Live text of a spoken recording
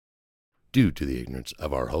Due to the ignorance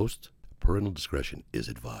of our host, parental discretion is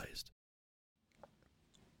advised.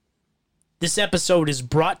 This episode is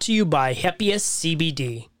brought to you by Heppius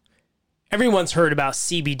CBD. Everyone's heard about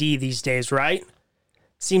CBD these days, right?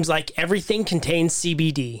 Seems like everything contains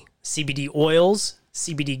CBD. CBD oils,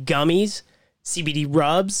 CBD gummies, CBD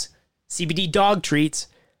rubs, CBD dog treats.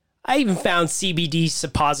 I even found CBD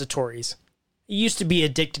suppositories. I used to be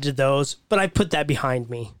addicted to those, but I put that behind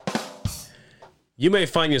me. You may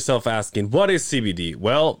find yourself asking, what is CBD?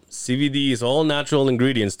 Well, CBD is all natural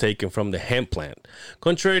ingredients taken from the hemp plant.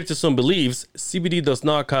 Contrary to some beliefs, CBD does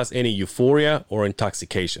not cause any euphoria or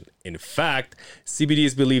intoxication. In fact, CBD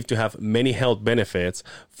is believed to have many health benefits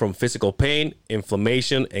from physical pain,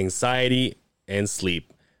 inflammation, anxiety, and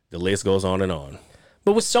sleep. The list goes on and on.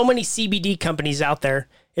 But with so many CBD companies out there,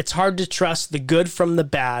 it's hard to trust the good from the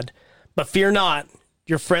bad. But fear not,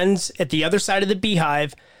 your friends at the other side of the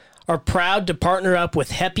beehive are proud to partner up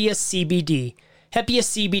with Heppius CBD.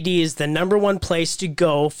 Heppius CBD is the #1 place to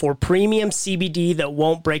go for premium CBD that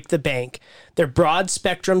won't break the bank. Their broad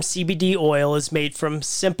spectrum CBD oil is made from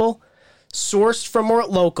simple, sourced from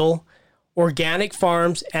local, organic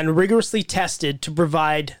farms, and rigorously tested to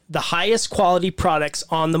provide the highest quality products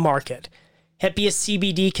on the market. Heppius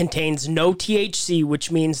CBD contains no THC,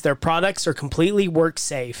 which means their products are completely work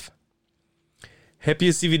safe.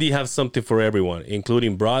 Heppius CBD has something for everyone,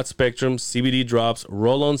 including broad spectrum CBD drops,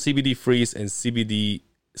 roll-on CBD freeze, and CBD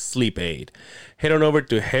sleep aid. Head on over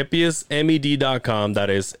to heppiusmed.com,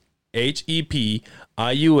 that is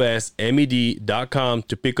HEPIUSMED.com,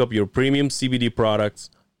 to pick up your premium CBD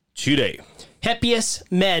products today.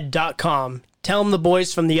 Heppiusmed.com. Tell them the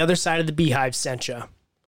boys from the other side of the beehive sent you.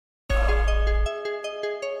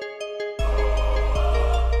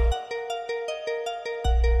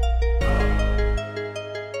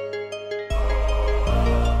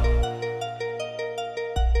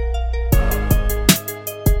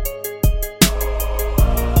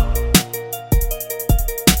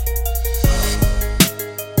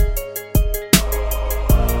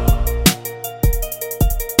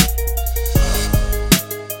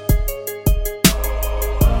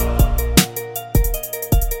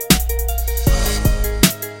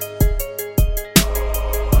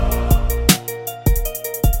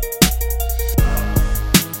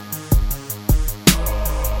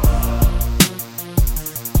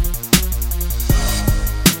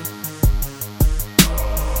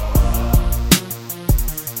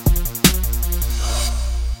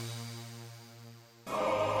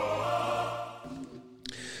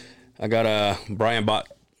 I got Brian bought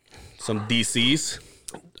some DCs.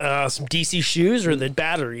 Some DC shoes or the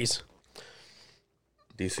batteries?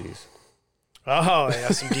 DCs. Oh, yeah,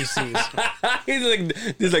 some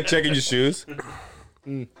DCs. he's like checking your shoes.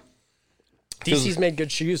 DC's made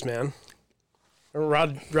good shoes, man.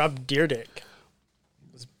 Rob Deerdick.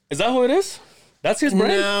 Is that who it is? That's his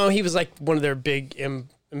brand? No, he was like one of their big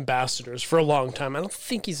ambassadors for a long time. I don't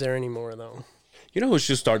think he's there anymore, though. You know who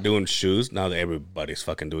should start doing shoes now that everybody's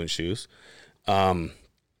fucking doing shoes?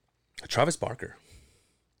 Travis Barker.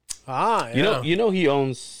 Ah, yeah. You know he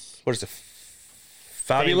owns, what is it?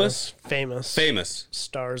 Fabulous? Famous.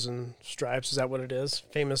 Stars and Stripes, is that what it is?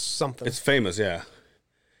 Famous something. It's Famous, yeah.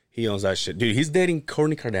 He owns that shit. Dude, he's dating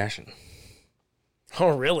Kourtney Kardashian. Oh,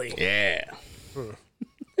 really? Yeah.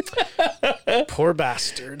 Poor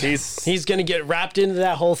bastard. He's going to get wrapped into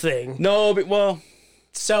that whole thing. No, but, well.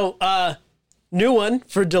 So, new one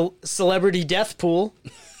for Celebrity Death Pool.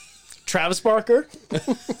 Travis Barker.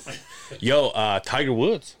 Yo, Tiger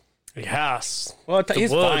Woods. Yes. Well,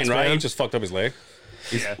 he's Woods, fine, right? man. He just fucked up his leg.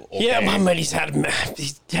 Yeah. Okay. Yeah, my buddy's had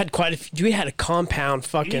quite a few. We had a compound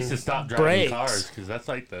fucking He needs to stop driving brakes. cars because that's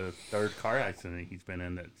like the third car accident he's been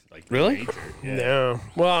in. That's like Really? major. Yeah. No.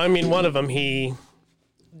 Well, I mean, one of them,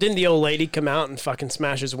 didn't the old lady come out and fucking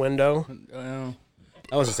smash his window?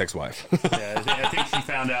 That was his ex-wife. Yeah, I think she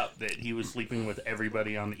found out that he was sleeping with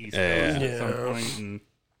everybody on the East Coast at some point. And,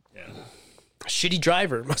 yeah. Shitty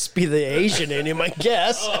driver. Must be the Asian in him, I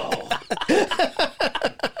guess.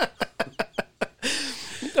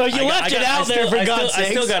 Oh, you left it out there for God's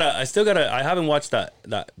sake. I still gotta. I haven't watched that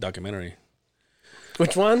documentary.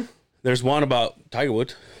 Which one? There's one about Tiger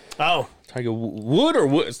Woods. Oh, Tiger Wood or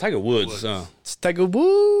Wood? It's Tiger Woods. it's Tiger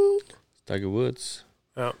Woods. Tiger Woods.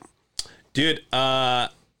 Oh. Dude,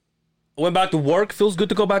 went back to work. Feels good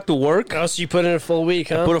to go back to work. Oh, so you put in a full week,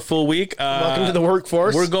 huh? Put a full week. Welcome to the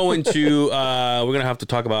workforce. We're going to. We're gonna have to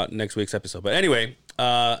talk about next week's episode. But anyway,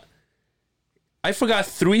 I forgot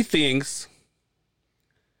 3 things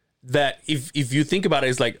that if you think about it,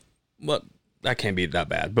 it's like, well, that can't be that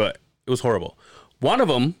bad, but it was horrible. One of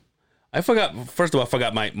them, I forgot. First of all, I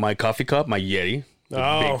forgot my coffee cup, my Yeti. The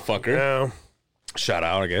big fucker. Yeah. Shout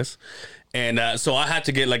out, I guess. And so I had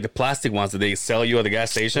to get like the plastic ones that they sell you at the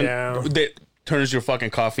gas station. Yeah. That turns your fucking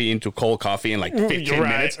coffee into cold coffee in like 15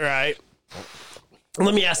 minutes. Right.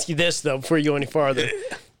 Let me ask you this though, before you go any farther.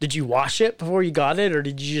 Did you wash it before you got it, or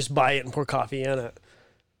did you just buy it and pour coffee in it?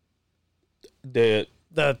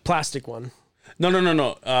 The plastic one. No.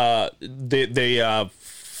 The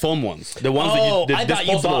foam ones. The ones the I thought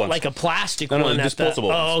you disposable bought ones. like a plastic No, one. the disposable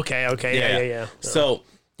ones. Oh, okay. Yeah. So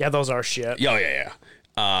Yeah, those are shit. yeah.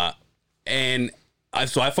 And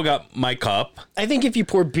so I forgot my cup. I think if you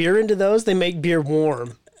pour beer into those, they make beer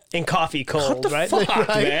warm and coffee cold, What the right? fuck,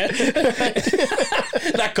 Right? man?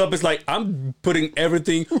 That cup is like, I'm putting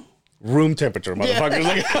everything room temperature, motherfuckers.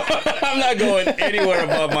 Like, I'm not going anywhere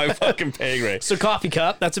above my fucking pay grade. So coffee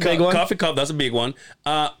cup, that's a big one. Coffee cup, that's a big one.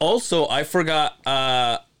 Also, I forgot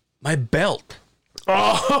my belt.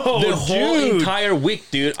 Oh, The whole dude. entire week,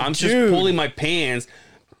 dude. I'm just pulling my pants,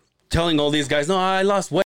 telling all these guys, no, I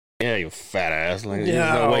lost weight. Yeah, you fat ass. Like,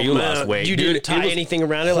 there's no way you lost weight. You Dude, didn't tie it was anything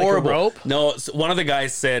around it horrible. like a rope? No, so one of the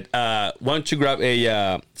guys said, why don't you grab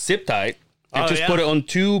a zip tie and just yeah. put it on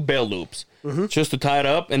 2 belt loops just to tie it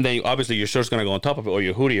up, and then obviously your shirt's gonna go on top of it, or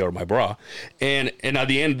your hoodie, or my bra, and at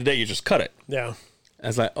the end of the day you just cut it. Yeah. I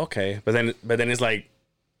was like, okay, but then it's like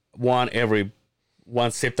one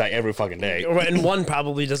zip tie every fucking day. And one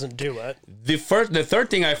probably doesn't do it. The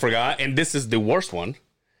third thing I forgot, and this is the worst one,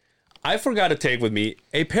 I forgot to take with me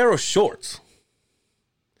a pair of shorts.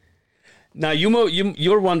 Now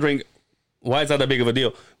you're wondering, why is that a big of a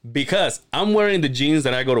deal? Because I'm wearing the jeans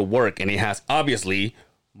that I go to work, and it has obviously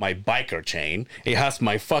my biker chain. It has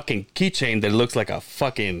my fucking keychain that looks like a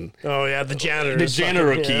fucking Oh, yeah, the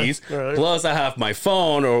janitor. keys. Right. Plus, I have my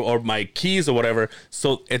phone or my keys or whatever.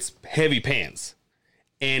 So it's heavy pants.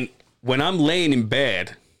 And when I'm laying in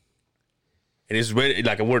bed, and it's ready,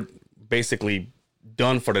 like we're basically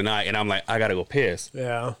done for the night, and I'm like, I gotta go piss.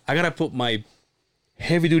 Yeah. I gotta put my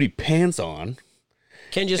heavy duty pants on.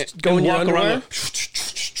 Can't just go in your underwear?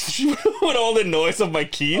 With all the noise of my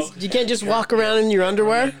keys. You can't just walk around in your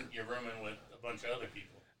underwear? You're rooming with a bunch of other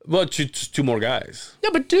people. Well, two more guys. Yeah,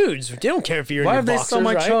 but dudes, they don't care if you're Why in have your they boxers, so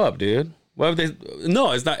much right? up, dude? Why have they?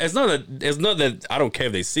 No, it's not that I don't care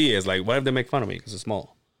if they see it. It's like, why have they make fun of me because it's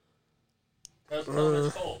small? It's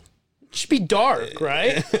cold. It should be dark,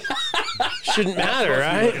 right? Shouldn't matter, You're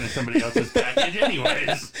looking right? at somebody else's package,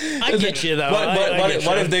 anyways. I get you, though.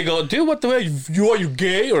 What if they go, dude? What the hell? Are you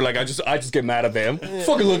gay? Or like, I just get mad at them.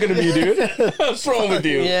 Fucking looking at me, dude. What's wrong with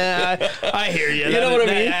you? Yeah, I hear you. You know what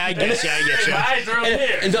I mean? I get you. Guys are over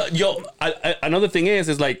here. And another thing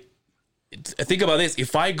is like, think about this.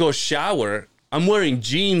 If I go shower, I'm wearing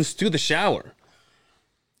jeans to the shower.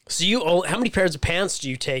 So how many pairs of pants do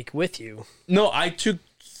you take with you? No, I took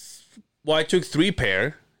 3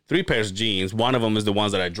 pairs of jeans. One of them is the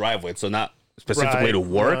ones that I drive with, so not specifically to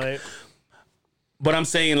work. Right. But I'm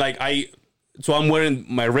saying like so I'm wearing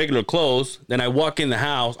my regular clothes, then I walk in the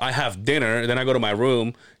house, I have dinner, then I go to my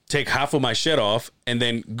room, take half of my shit off, and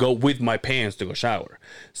then go with my pants to go shower.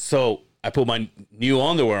 So I put my new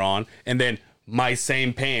underwear on, and then my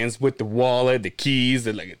same pants with the wallet, the keys,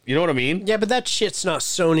 like, you know what I mean? Yeah, but that shit's not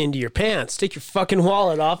sewn into your pants. Take your fucking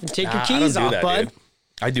wallet off and take your I keys don't do off, that, bud. dude.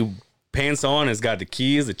 I do pants on. It's got the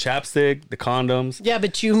keys, the chapstick, the condoms. Yeah,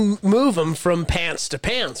 but you move them from pants to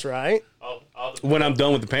pants, right? When I'm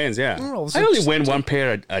done with the pants, yeah. Oh, so I only just wear one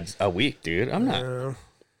pair a week, dude. I'm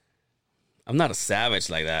not a savage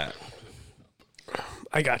like that.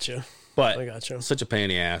 I got you. But I gotcha. such a pain in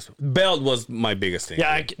the ass. Belt was my biggest thing.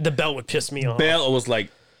 Yeah, the belt would piss me off. Belt was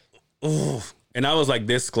like, ooh. And I was like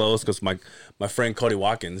this close because my friend Cody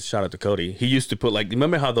Watkins, shout out to Cody, he used to put like,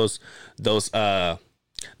 remember how those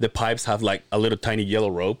the pipes have like a little tiny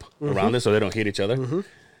yellow rope around it so they don't hit each other?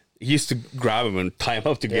 He used to grab them and tie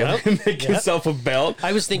them up together and make himself a belt.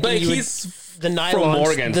 I was thinking but he's the nylons. from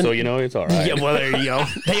Morgan, so you know it's all right. Yeah, well, there you go.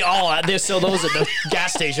 They sell those at the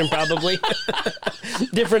gas station, probably.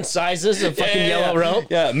 Different sizes of fucking yellow rope.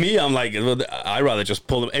 Yeah, me, I'm like, I'd rather just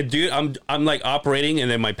pull them. And dude, I'm like operating,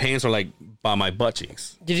 and then my pants are like by my butt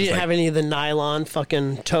cheeks. Did you have any of the nylon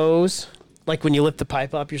fucking toes? Like when you lift the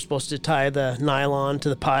pipe up, you're supposed to tie the nylon to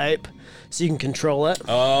the pipe so you can control it.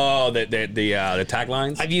 Oh, the tack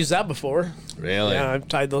lines. I've used that before. Really? Yeah, I've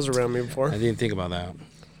tied those around me before. I didn't think about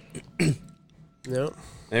that. Yeah.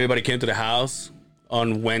 Everybody came to the house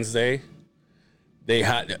on Wednesday. They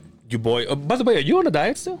had your boy. Oh, by the way, are you on a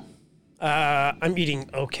diet still? I'm eating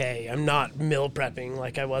okay. I'm not meal prepping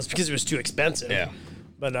like I was because it was too expensive. Yeah.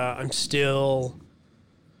 But I'm still...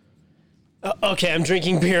 okay, I'm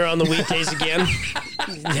drinking beer on the weekdays again.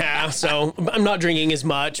 Yeah, so I'm not drinking as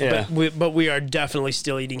much, Yeah. but we are definitely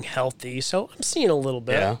still eating healthy. So I'm seeing a little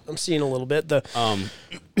bit. Yeah. I'm seeing a little bit.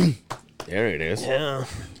 There it is. Yeah.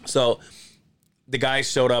 So the guys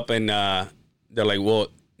showed up and they're like, well,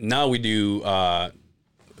 now we do card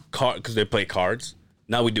because they play cards.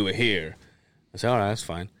 Now we do it here. I said, all right, that's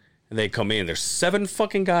fine. And they come in. There's 7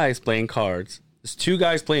 fucking guys playing cards. There's 2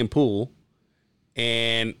 guys playing pool.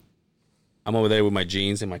 And I'm over there with my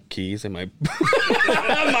jeans and my keys and my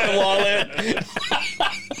my wallet.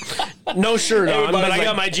 No shirt on, Everybody's but I like-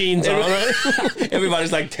 got my jeans on. Right?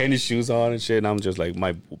 Everybody's like tennis shoes on and shit. And I'm just like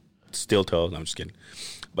my steel toes. I'm just kidding.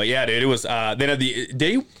 But yeah, dude, it was then at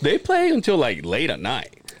they play until like late at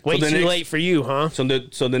night. Way So the too next- late for you, huh? So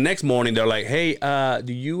the next morning they're like, hey,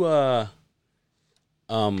 do you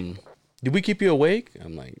did we keep you awake?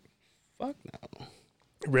 I'm like, fuck no.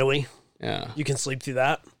 Really? Yeah. You can sleep through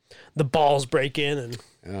that? The balls break in, and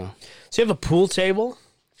Yeah. so you have a pool table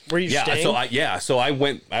where you Yeah, staying? so I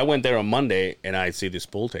went there on Monday and I see this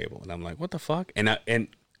pool table and I'm like, what the fuck? And one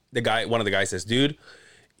of the guys says, dude,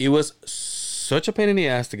 it was such a pain in the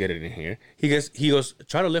ass to get it in here. He goes,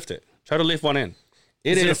 try to lift it. Try to lift one in.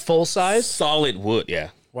 Is it a full size? solid wood, yeah.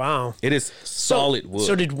 Wow. It is solid wood.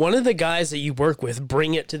 So did one of the guys that you work with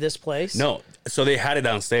bring it to this place? No, so they had it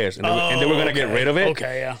downstairs, and they were gonna get rid of it.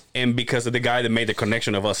 Okay, yeah. And because of the guy that made the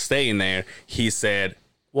connection of us staying there, he said,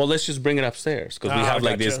 "Well, let's just bring it upstairs because we have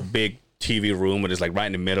like this gotcha. big TV room, which is like right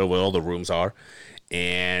in the middle where all the rooms are,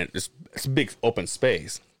 and it's a big open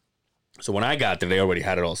space." So when I got there, they already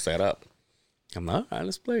had it all set up. I'm like, all right,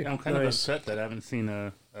 let's play. I'm kind of Nice. upset that I haven't seen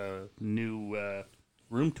a new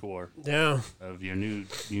room tour Yeah. of your new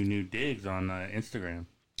digs on Instagram.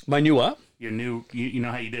 My new what? Your new, you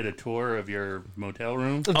know how you did a tour of your motel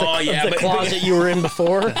room? Oh yeah, The closet you were in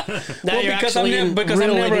before. Now Well, you're because actually in real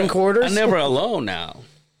I'm living quarters. I'm never alone now.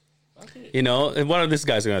 You know, and what are these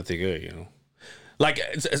guys gonna think? You know, like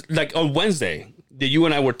it's like on Wednesday, you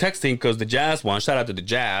and I were texting because the Jazz won. Shout out to the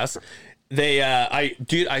Jazz. They,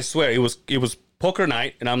 I swear it was poker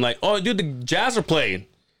night, and I'm like, oh, dude, the Jazz are playing.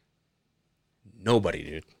 Nobody,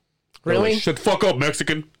 dude. They're Really? like, shut the fuck up,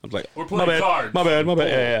 Mexican. I'm like, We're my playing bad, cards. my bad, my bad.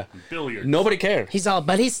 Yeah. Billiards. Nobody cared. He's all,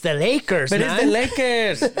 but it's the Lakers, But man. it's the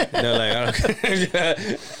Lakers. They're like,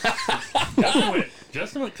 okay.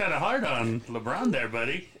 Justin went kind of hard on LeBron there,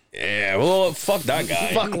 buddy. Yeah, well, fuck that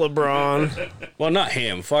guy. Fuck LeBron. Well, not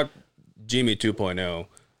him. Fuck Jimmy 2.0.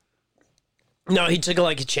 No, he took it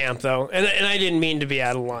like a champ, though, and I didn't mean to be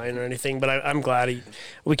out of line or anything, but I'm glad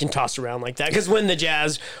we can toss around like that because when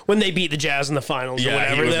they beat the Jazz in the finals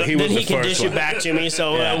Yeah, or whatever, he was then the he can first dish one. it back to me.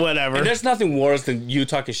 So whatever, And there's nothing worse than you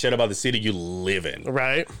talking shit about the city you live in.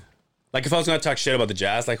 right? Like if I was gonna talk shit about the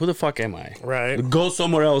Jazz, like who the fuck am I? Right. Go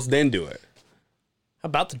somewhere else, then do it. How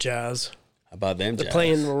about the Jazz? How about them Jazz?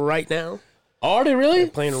 Playing right now. Are they really?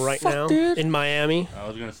 Playing right Fuck, now dude. in Miami. I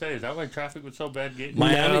was gonna say, is that why traffic was so bad getting?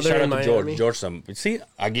 Miami. No, they're Shout in out to Miami. George. George, see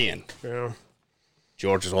again. Yeah.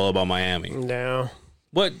 George is all about Miami. No.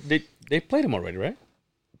 What they played him already,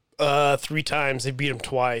 right? 3 times. They beat him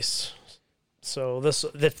twice. So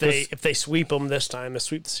if they sweep them this time, they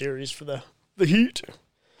sweep the series for the Heat.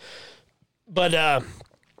 But how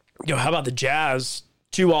about the Jazz?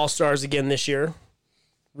 2 All-Stars again this year.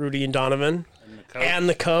 Rudy and Donovan. And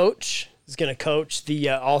the coach is going to coach the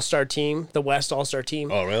All-Star team, the West All-Star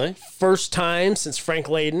team. Oh, really? First time since Frank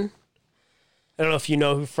Layden. I don't know if you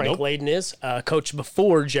know who Frank Nope. Layden is. Coach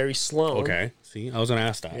before Jerry Sloan. Okay. See, I was gonna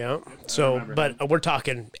ask that. Yeah. So, but we're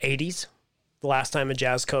talking 80s. The last time a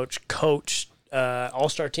Jazz coach coached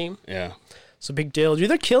All-Star team. Yeah. So big deal, dude.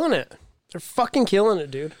 They're killing it. They're fucking killing it,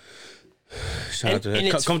 dude. Shout out to them.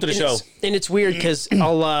 it's- Come to the and show. it's weird because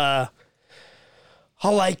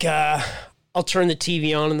I'll turn the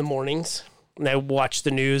TV on in the mornings and I watch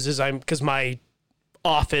the news because my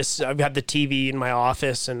office, I've got the TV in my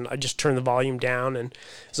office and I just turn the volume down, and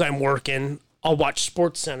as I'm working, I'll watch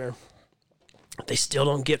Sports Center. They still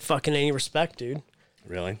don't get fucking any respect, dude.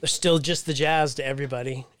 Really? They're still just the Jazz to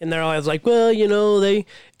everybody. And they're always like, well, you know, and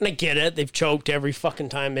I get it. They've choked every fucking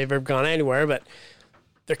time they've ever gone anywhere, but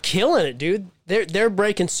they're killing it, dude. They're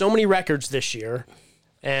breaking so many records this year.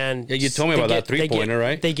 And Yeah, you told me about that three-pointer,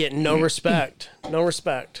 right? They get no respect. No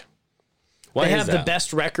respect. Why They is have that? the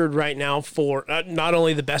best record right now for not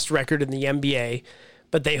only the best record in the NBA,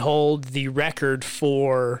 but they hold the record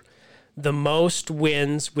for the most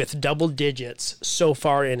wins with double digits so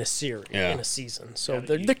far in a series, Yeah. in a season. So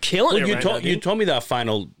they're killing Well, it right now, you dude. told me that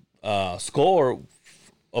final score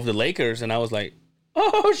of the Lakers, and I was like,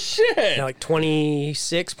 Oh shit! Yeah, like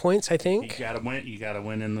 26 points, I You think. gotta win. You gotta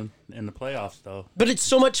win in the playoffs, though. But it's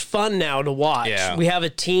so much fun now to watch. Yeah. We have a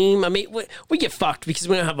team. I mean, we get fucked because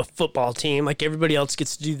we don't have a football team. Like everybody else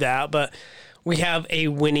gets to do that, but we have a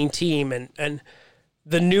winning team, and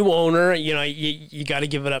the new owner, you got to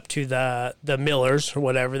give it up to the Millers or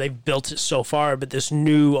whatever. They've built it so far, but this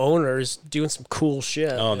new owner is doing some cool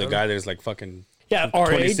shit. Oh, the guy that's like fucking our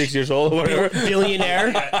 26 age, years old or whatever. billionaire.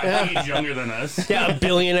 I think he's younger than us. Yeah, a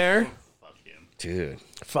billionaire. Fuck him. Dude.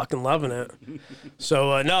 Fucking loving it.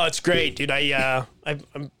 So no, it's great, dude. I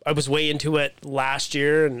was way into it last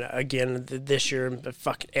year and again this year. But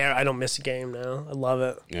fucking I don't miss a game now. I love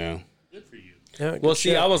it. Yeah. Good for you. Yeah, Well, good see,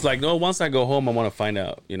 shit. I was like, no, once I go home, I want to find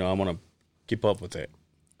out. I want to keep up with it.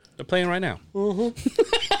 They're playing right now. Call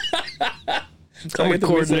the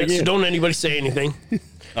coordinates. So don't anybody say anything.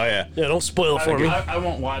 Oh, yeah. Yeah, don't spoil it for me. I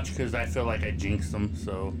won't watch because I feel like I jinxed them.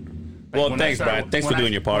 So, Well, when I thanks, Brad. Thanks for when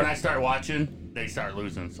doing your part. When I start watching, they start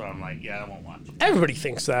losing. So I'm like, yeah, I won't watch. Everybody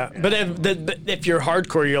thinks that, but if you're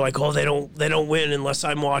hardcore, you're like, oh, they don't win unless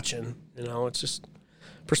I'm watching. It's just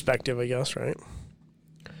perspective, I guess, right?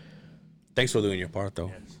 Thanks for doing your part, though.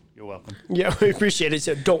 Yes, you're welcome. Yeah, we appreciate it.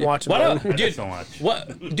 So don't watch them. What man. up? I Dude, just don't watch.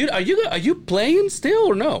 what? Dude, are you playing still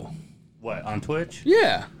or no? What, on Twitch?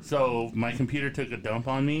 Yeah. So my computer took a dump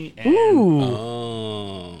on me, and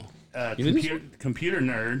Oh. You did computer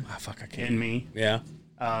nerd Fuck, I can't. in me. Yeah.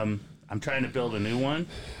 I'm trying to build a new one.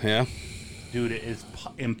 Yeah. Dude, it is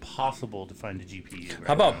impossible to find a GPU. Right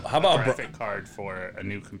How about a graphic card for a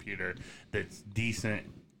new computer that's decent?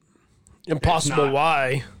 Impossible. not-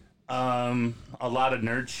 Why? A lot of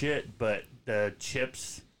nerd shit, but the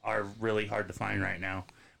chips are really hard to find right now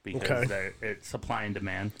because it's supply and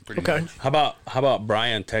demand pretty Okay. much. How about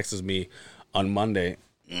Brian texts me on Monday.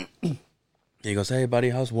 He goes, "Hey buddy,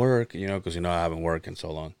 how's work?" Because I haven't worked in so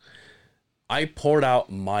long. I poured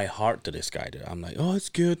out my heart to this guy. Dude. I'm like, "Oh, it's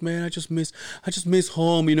good, man. I just miss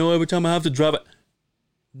home. Every time I have to drive it."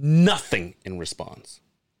 Nothing in response.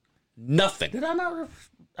 Nothing. Did I not?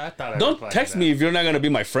 I thought I Don't replied text to me that. if you're not gonna be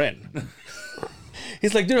my friend.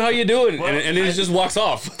 He's like, "Dude, how you doing?" and then he just walks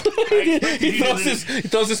off. he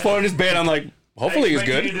throws his phone in his bed. I'm like, "Hopefully he's I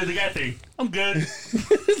good." expected you to do the guy thing. I'm good.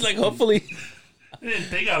 He's like, "Hopefully." I didn't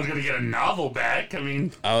think I was gonna get a novel back. I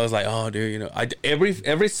mean, I was like, "Oh, dude,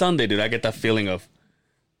 every Sunday, dude, I get that feeling of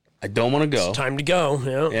I don't want to go. Time to go.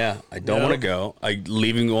 Yeah. Yeah, I don't want to go. I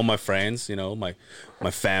leaving all my friends,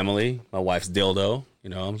 my family, my wife's dildo.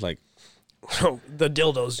 I'm like, The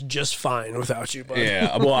dildo's just fine without you, bud.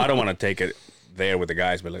 yeah. Well, I don't want to take it there with the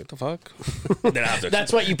guys, but like, what the fuck? Then I have to.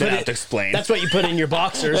 That's what you put. Then I have to explain. That's what you put in your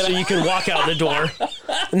boxers, so you can walk out the door,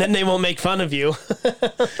 and then they won't make fun of you.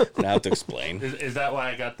 Then I have to explain. is that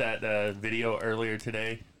why I got that video earlier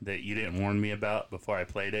today that you didn't warn me about before I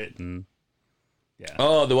played it? And yeah,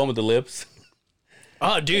 Oh, the one with the lips.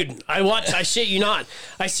 Oh, dude, I shit you not.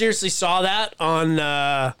 I seriously saw that on.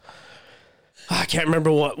 I can't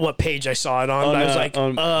remember what page I saw it on. But I was like,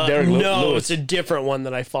 Derek no, Lewis. it's a different one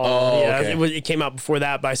that I follow. Oh, yeah, okay. it came out before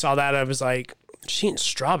that, but I saw that. I was like, she's eating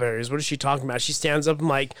strawberries. What is she talking about? She stands up. I'm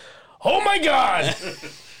like, oh my god,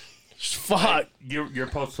 fuck. you're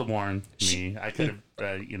supposed to warn me. I could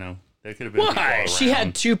have, there could have been. Why? people She had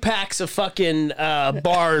around. 2 packs of fucking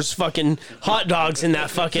bars, fucking hot dogs in that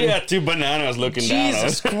fucking. Yeah, 2 bananas looking down.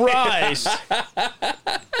 Jesus Christ!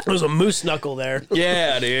 There was a moose knuckle there.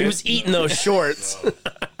 Yeah, dude. He was eating those shorts.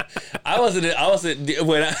 I wasn't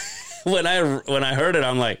when I heard it.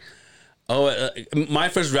 I'm like, my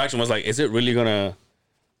first reaction was like, is it really gonna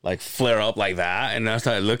like flare up like that? And I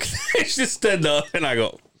started looking. She stood up, and I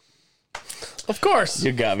go, Of course.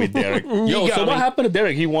 "You got me, Derek." Yo, got so what me. happened to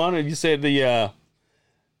Derek? He won, and you said you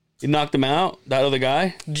knocked him out. That other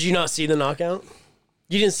guy. Did you not see the knockout?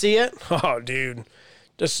 You didn't see it? Oh, dude.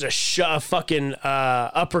 Just a fucking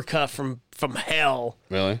uppercut from hell.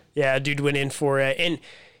 Really? Yeah, dude went in for it. And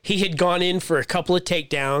he had gone in for a couple of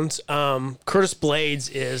takedowns. Curtis Blades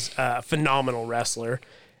is a phenomenal wrestler.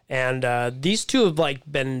 And these two have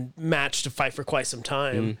been matched to fight for quite some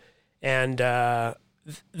time. And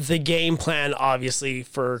the game plan, obviously,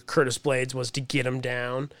 for Curtis Blades was to get him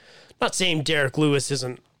down. Not saying Derek Lewis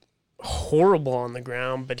isn't horrible on the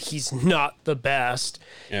ground, but he's not the best.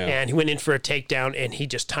 Yeah. And he went in for a takedown, and he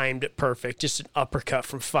just timed it perfect. Just an uppercut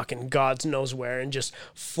from fucking God's knows where, and just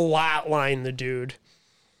flatlined the dude.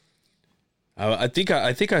 I think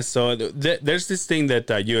I saw it. There's this thing that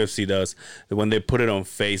UFC does that when they put it on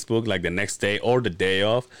Facebook, like the next day or the day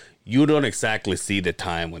off, you don't exactly see the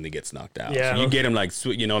time when he gets knocked out. Yeah. So you get him like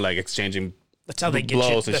exchanging. That's how they get you.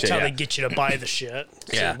 blows and That's shit, how yeah. they get you to buy the shit.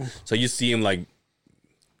 Yeah. So you see him like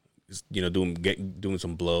doing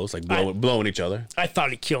some blows, like blowing each other. I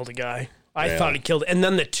thought he killed a guy. I thought he killed, and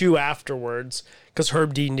then the two afterwards, because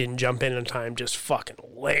Herb Dean didn't jump in time, just fucking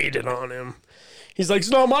laid it on him. He's like, "It's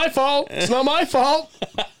not my fault. It's not my fault."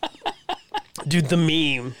 Dude, the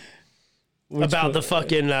meme about the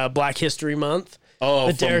fucking Black History Month. Oh,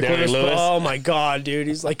 The Derek Lewis. Oh my god, dude!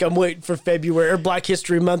 He's like, "I'm waiting for February or Black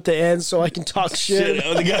History Month to end so I can talk shit."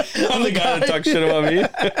 I'm the guy that talks shit about me.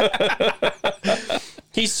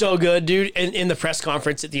 He's so good, dude. In the press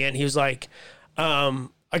conference at the end, he was like,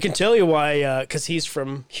 I can tell you why, because he's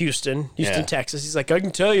from Houston, Texas. He's like, I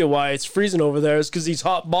can tell you why it's freezing over there. It's because these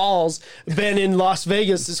hot balls been in Las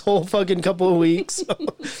Vegas this whole fucking couple of weeks.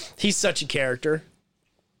 He's such a character.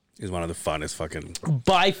 He's one of the funnest fucking...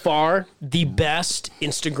 By far, the best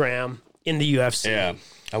Instagram in the UFC. Yeah.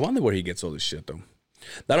 I wonder where he gets all this shit, though.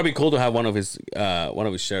 That'll be cool to have one of his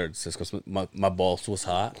shirts. Because my balls was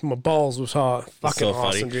hot. My balls was hot. Fucking so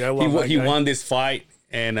awesome, funny. Dude. I love that He guy. won this fight,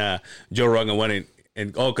 and Joe Rogan went in.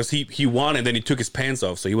 And because he won, and then he took his pants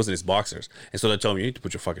off, so he was in his boxers. And so they told him, you need to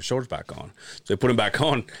put your fucking shorts back on. So they put him back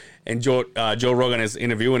on, and Joe Rogan is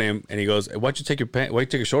interviewing him, and he goes, why'd you take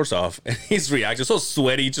your shorts off? And his reaction, so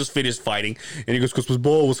sweaty, he just finished fighting, and he goes, because his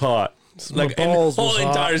ball was hot. Like, my balls the whole was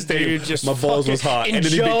entire hot, stadium, dude, just my balls was hot, and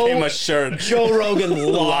then Joe, it became a shirt. Joe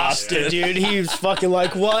Rogan lost it, dude. He was fucking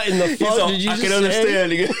like, what in the fuck did you I just can say?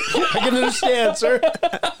 understand. I can understand, sir.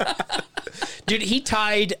 Dude, he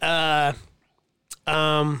tied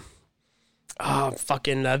Vitor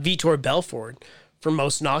Belfort for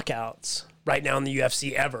most knockouts right now in the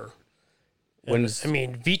UFC ever.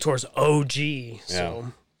 Vitor's OG,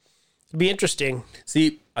 so it'd be interesting.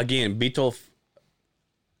 See, again, Vitor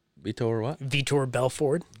what? Vitor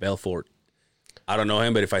Belfort. I don't know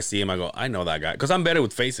him, but if I see him, I go, I know that guy. Because I'm better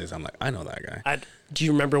with faces. I'm like, I know that guy. Do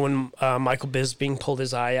you remember when Michael Bisping pulled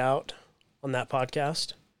his eye out on that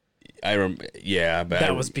podcast? I remember, yeah. But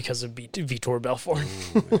that was because of Vitor Belfort.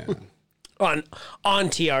 on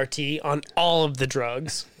TRT, on all of the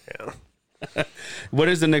drugs. Yeah. What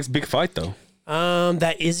is the next big fight, though?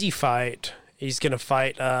 That Izzy fight. He's gonna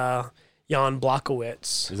fight Jan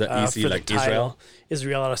Blachowicz. Is that easy, like Israel?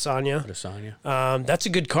 Israel Adesanya. Adesanya. That's a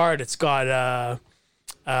good card. It's got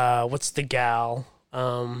what's the gal?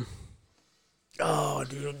 Dude,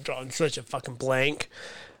 I'm drawing such a fucking blank.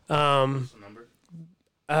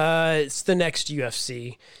 It's the next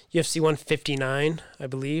UFC 159, I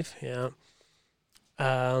believe. Yeah.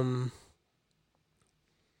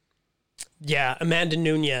 Amanda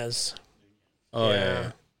Nunes. Oh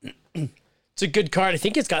yeah. It's a good card. I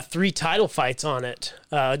think it's got 3 title fights on it.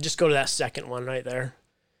 Just go to that second one right there.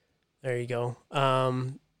 There you go.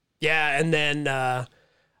 And then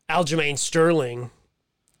Aljamain Sterling.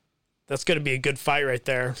 That's going to be a good fight right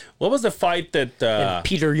there. What was the fight that and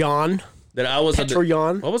Peter Yan? That I was Petr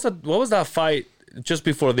Yan. What was that fight just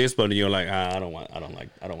before this one? You're like, I don't want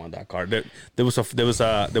that card. There was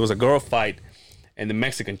a girl fight, and the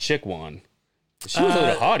Mexican chick won. She was a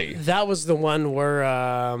little hottie. That was the one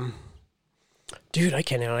where, dude, I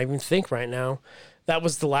can't even think right now. That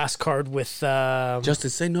was the last card with. Justin,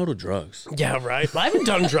 say no to drugs. Yeah, right. I haven't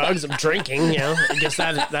done drugs. I'm drinking. I guess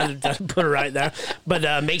that put it right there.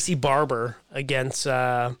 But Macy Barber against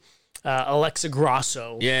Alexa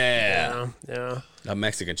Grasso. Yeah. That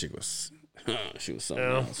Mexican chick was. She was something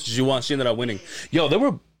else. She ended up winning. Yo, they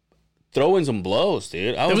were throwing some blows,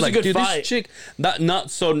 dude. I was like, dude, fight. This chick, not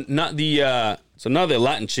the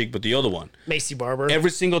Latin chick, but the other one, Macy Barber. Every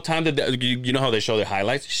single time that you know how they show their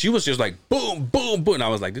highlights, she was just like boom, boom, boom. And I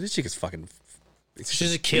was like, dude, this chick is fucking.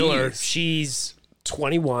 She's a killer. Beast. She's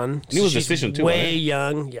 21. And it was decision too. Way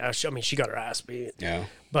young. Yeah, she got her ass beat. Yeah.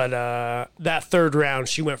 But that third round,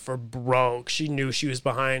 she went for broke. She knew she was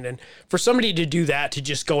behind. And for somebody to do that, to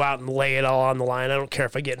just go out and lay it all on the line, I don't care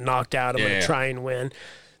if I get knocked out, I'm going to try and win.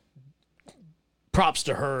 Props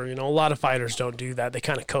to her. A lot of fighters don't do that. They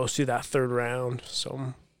kind of coast through that third round.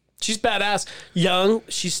 So she's badass. Young.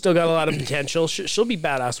 She's still got a lot of potential. She'll be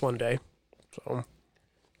badass one day. So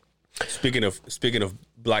speaking of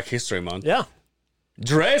Black History Month. Yeah.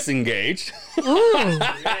 Dress engaged.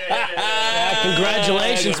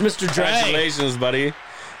 Congratulations, Mr. Dre. Congratulations, buddy.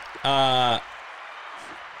 We're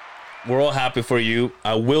all happy for you.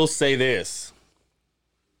 I will say this.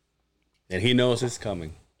 And he knows it's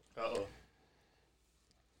coming.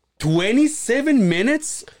 27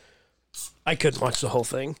 minutes? I couldn't watch the whole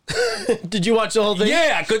thing. Did you watch the whole thing?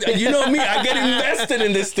 Yeah, I could. You know me, I get invested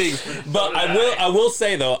in this thing. But I will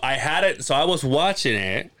say though, I had it, so I was watching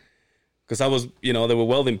it. Because I was, they were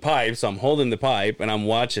welding pipes, so I'm holding the pipe and I'm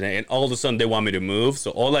watching it, and all of a sudden they want me to move.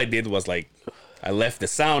 So all I did was I left the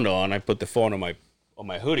sound on, I put the phone on my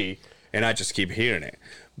hoodie, and I just keep hearing it.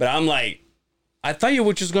 But I'm like, I thought you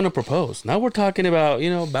were just gonna propose. Now we're talking about,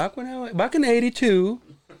 back in '82.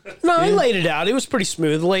 No, I laid it out. It was pretty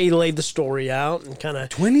smooth. Laid the story out and kind of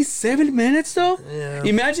 27 minutes though. Yeah.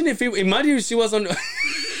 Imagine if she was on.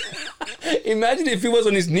 Imagine if he was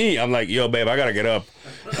on his knee. I'm like, yo, babe, I gotta get up.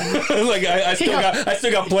 Like I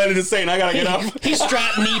still got plenty to say, and I gotta get up. He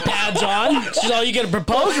strapped knee pads on. She's all, you gonna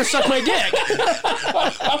propose or suck my dick?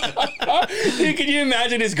 Dude, can you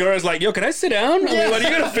imagine this girl is like, yo, can I sit down? I mean, are you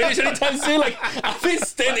gonna finish anytime soon? Like, I've been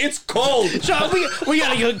standing. It's cold. Sean, we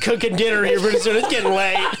gotta go cooking dinner here pretty soon. It's getting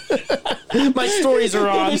late. My stories are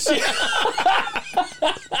on.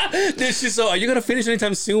 Dude, she's so, are you gonna finish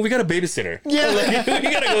anytime soon? We got a babysitter. Yeah. Like, we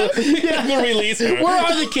gotta go release her. Where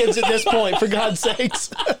are the kids at this point, for God's sakes?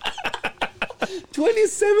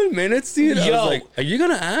 27 minutes, dude. I Yo, was like, are you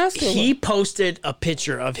gonna ask? He posted a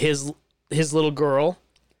picture of his little girl.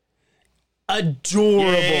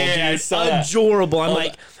 Adorable, Yeah, I dude. saw that. Adorable. I'm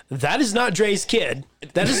like, that is not Dre's kid.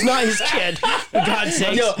 That is not his kid. For God's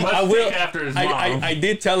sakes. Yo, Must I will. take after his I, mom. I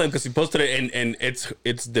did tell him because he posted it, and it's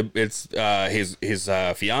his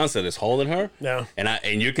fiance that's holding her. Yeah.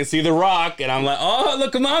 And you can see the rock, and I'm like, oh,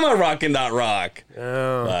 look at Mama rocking that rock.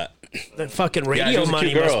 Oh, But that fucking she radio was a money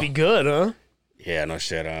cute must girl. be good, huh? yeah, no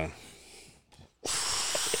shit.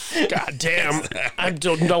 God damn. I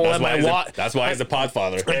don't let my watch. That's why he's the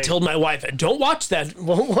podfather. I told my wife, don't watch that.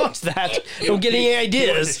 Won't watch that. Don't get any He went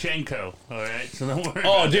ideas. to Shenko, all right? So don't worry.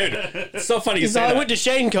 Oh, about dude, that. it's so funny you So say I that. went to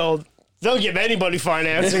Shenko. They'll give anybody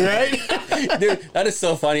financing, right? Dude, that is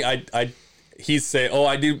so funny. He said, oh,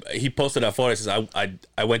 I did. He posted that photo. He says,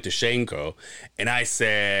 I went to Shenko, and I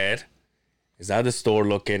said, is that the store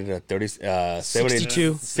located at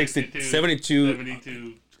 62. 72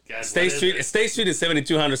 72. God, State Street is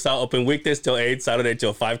 7200 South, open weekdays till 8, Saturday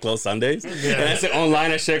till 5, closed Sundays. And I said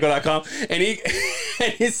online at Shenko.com. And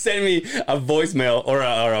he sent me a voicemail or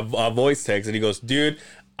a voice text, and he goes, dude,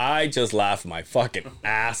 I just laughed my fucking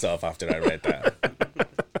ass off after I read that.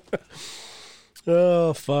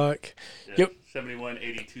 Oh, fuck. Yep.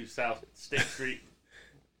 7182 South State Street.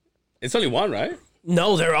 It's only one, right?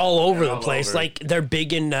 No, they're all over the all place. over. Like, they're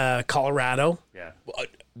big in Colorado. Yeah.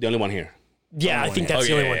 The only one here. Yeah, I think that's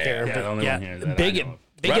the only one here. Yeah, but the only one here that I big, know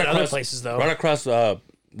of. big in other places, though. Right across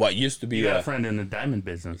what used to be. You got a friend in the diamond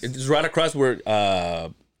business. It's right across where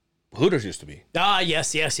Hooters used to be. Ah,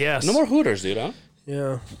 yes. No more Hooters, dude, huh?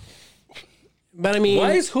 Yeah. But I mean,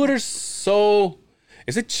 Why is Hooters so...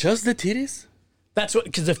 Is it just the titties? that's what,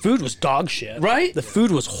 because the food was dog shit. Right? The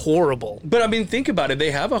food was horrible. But I mean, think about it.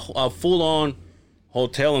 They have a full-on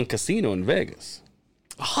hotel and casino in Vegas.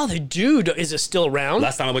 Oh, they do. Is it still around?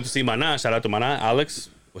 Last time I went to see Mana, shout out to Mana, Alex.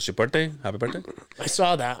 What's your birthday? Happy birthday. I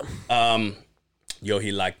saw that. Yo,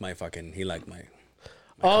 he liked my...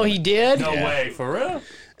 Oh, he did? No way, for real?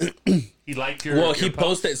 He liked your. Well, your he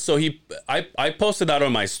post? posted... So I posted that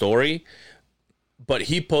on my story, but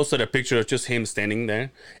he posted a picture of just him standing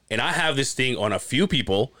there. And I have this thing on a few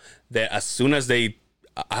people that as soon as I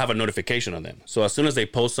have a notification on them. So as soon as they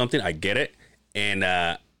post something, I get it. And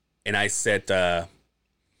I said...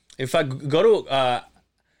 in fact, go to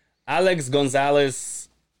Alex Gonzalez.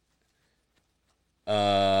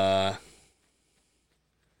 Not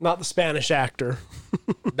the Spanish actor.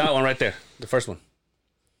 That one right there, the first one.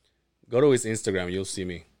 Go to his Instagram, you'll see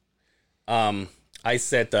me. I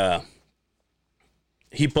said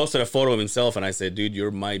he posted a photo of himself, and I said, "Dude,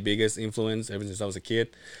 you're my biggest influence ever since I was a kid."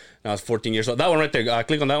 And I was 14 years old. That one right there.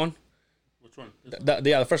 Click on that one. Which one?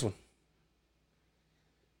 Yeah, the first one.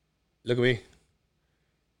 Look at me.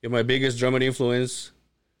 You're my biggest drumming influence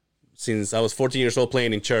since I was 14 years old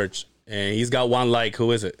playing in church. And he's got one like.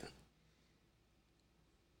 Who is it?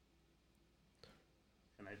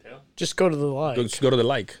 Can I tell? Just go to the like. Go to the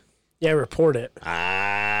like. Yeah, report it.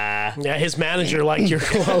 Ah. Yeah, his manager liked your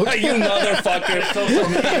quote. You motherfucker. Social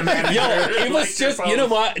media manager. Yo, it was liked your just, you know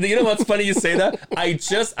post. what? You know what's funny you say that? I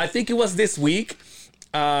think it was this week.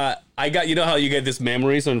 I got, you know how you get these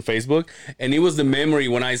memories on Facebook? And it was the memory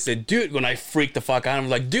when I said, dude, when I freaked the fuck out, I'm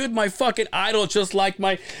like, dude, my fucking idol just like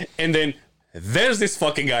my, and then there's this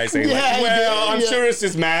fucking guy saying, Yeah, like, he well, did, I'm yeah. sure it's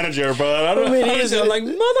his manager, but I don't know. mean, he is I'm like,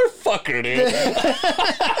 motherfucker, dude.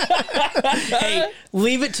 Hey,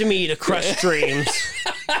 leave it to me to crush dreams.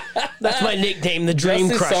 That's my nickname, the Dream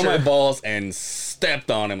Justin Crusher. saw my balls and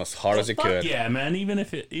stepped on him as hard as he Fuck could. yeah, man. Even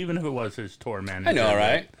if it was his tour manager. I know,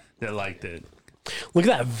 right? That liked it. Look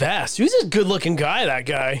at that vest. Who's a good-looking guy, that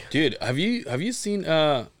guy? Dude, have you seen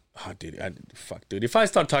dude, dude. If I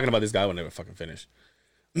start talking about this guy, I will never fucking finish.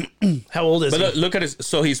 How old is But he? look at his.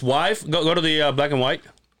 So his wife. Go to the black and white.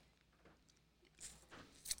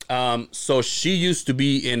 So she used to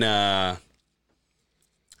be in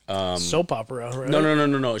soap opera, right?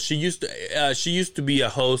 No. She used to be a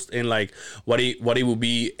host in like what it would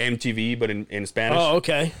be MTV, but in Spanish. Oh,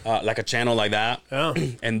 okay. Like a channel like that. Oh.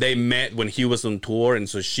 And they met when he was on tour, and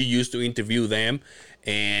so she used to interview them,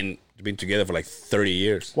 and they've been together for like 30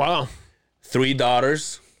 years. Wow. 3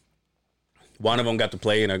 daughters. One of them got to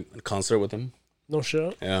play in a concert with him. No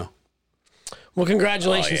shit. Yeah. Well,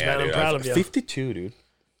 congratulations, man. Dude. I'm proud of you. 52, dude.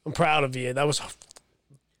 I'm proud of you. That was a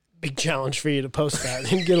big challenge for you to post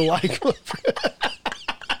that and get a like.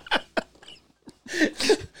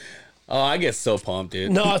 Oh, I get so pumped,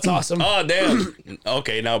 dude. No, it's awesome. Oh, damn.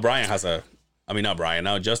 Okay, now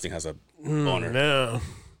now Justin has a boner. No.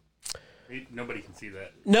 Nobody can see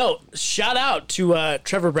that. No, shout out to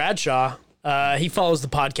Trevor Bradshaw. He follows the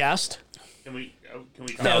podcast. Can we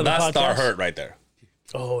No, the that's Star podcast. Hurt right there.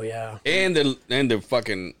 Oh, yeah. And the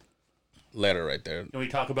fucking letter right there. Can we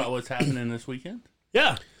talk about what's happening this weekend?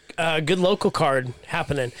 Yeah. Good local card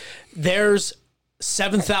happening. There's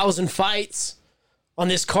 7,000 fights on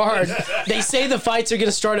this card. They say the fights are going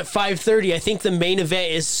to start at 5:30. I think the main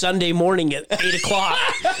event is Sunday morning at 8 o'clock.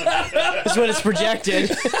 That's what it's projected.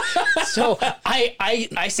 So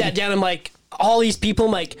I sat down. I'm like, all these people,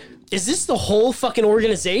 I'm like, is this the whole fucking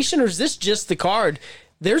organization or is this just the card?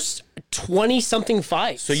 There's 20-something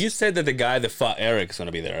fights. So you said that the guy that fought Eric is going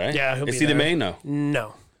to be there, right? Yeah, he'll Is be he the there. main? No.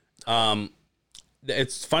 No.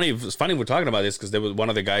 It's funny we're talking about this because there was one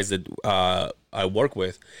of the guys that I work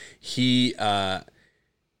with. He, they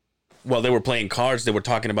were playing cards. They were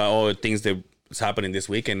talking about things that's happening this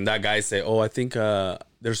weekend. And that guy said, I think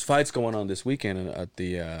there's fights going on this weekend at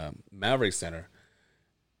the Maverick Center.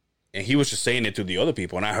 And he was just saying it to the other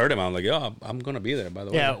people. And I heard him. I'm like, I'm going to be there, by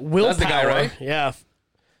the way. Yeah, Willpower. That's the guy, right? Yeah.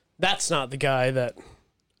 That's not the guy that...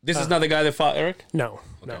 This is not the guy that fought Eric? No.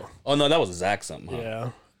 No. Oh, no, that was Zach something,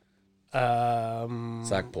 huh? Yeah.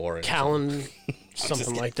 Zach Porter. Callan,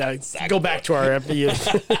 something like that. Go back to our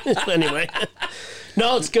episode. Anyway.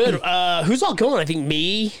 No, it's good. Who's all going? I think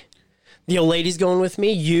me. The old lady's going with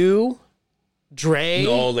me. You. Dre.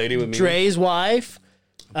 The old lady with me. Dre's wife.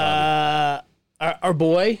 Our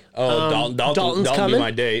boy. Oh, Dalton's Dalton coming. be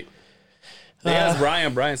my date. They asked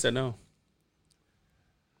Brian. Brian said no.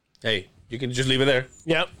 Hey, you can just leave it there.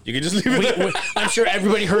 Yep. You can just leave it there. I'm sure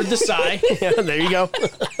everybody heard the sigh. Yeah, there you go.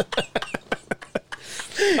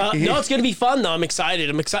 No, it's going to be fun, though. I'm excited.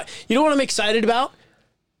 You know what I'm excited about?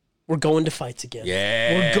 We're going to fights again.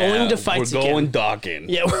 Yeah. We're going to fights again. We're going docking.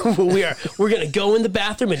 Yeah, we are. We're going to go in the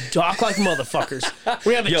bathroom and dock like motherfuckers.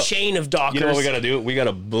 We have a chain of dockers. You know what we got to do? We got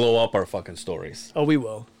to blow up our fucking stories. Oh, we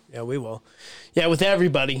will. Yeah, we will. Yeah, with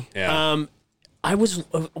everybody. Yeah. I was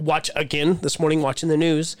this morning watching the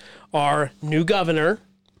news. Our new governor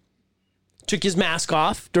took his mask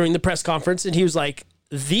off during the press conference, and he was like,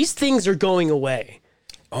 these things are going away.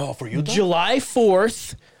 Oh, for you? July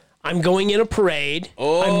 4th, I'm going in a parade.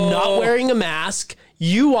 Oh. I'm not wearing a mask.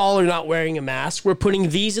 You all are not wearing a mask. We're putting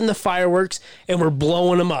these in the fireworks, and we're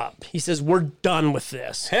blowing them up. He says, we're done with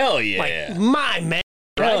this. Hell yeah. Like, my man,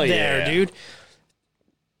 Hell right there, yeah. dude.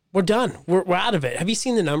 We're done. We're out of it. Have you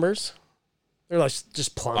seen the numbers? They're like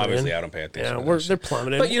just plummeting. Obviously, I don't pay attention. Yeah, to that they're shit.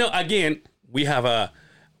 plummeting. But again, we have a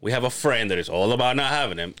friend that is all about not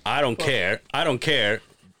having him. I don't care. I don't care.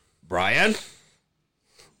 Brian.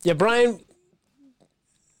 Yeah, Brian.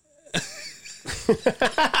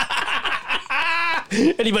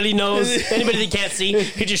 Anybody that can't see,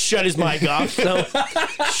 he just shut his mic off. So,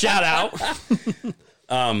 shout out.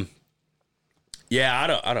 Yeah,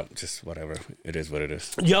 I don't. Just whatever. It is what it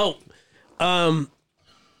is. Yo,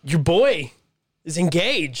 your boy is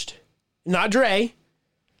engaged. Not Dre.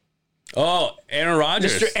 Oh, Aaron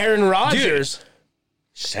Rodgers. Mr. Aaron Rodgers.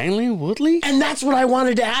 Shailene Woodley? And that's what I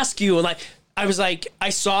wanted to ask you. And I was like, I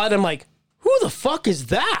saw it. I'm like, who the fuck is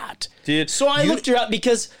that? Dude, So I looked her up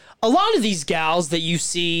because a lot of these gals that you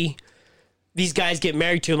see, these guys get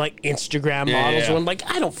married to, like Instagram models. yeah. And I'm like,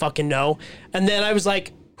 I don't fucking know. And then I was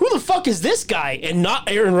like, who the fuck is this guy? And not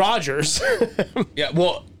Aaron Rodgers. Yeah,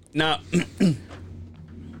 well, now...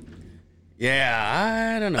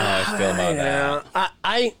 yeah, I don't know how I feel about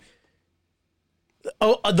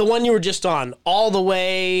that. The one you were just on, all the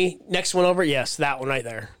way, next one over? Yes, that one right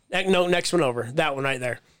there. No, next one over. That one right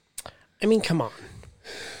there. I mean, come on.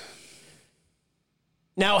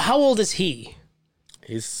 Now, how old is he?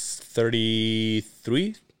 He's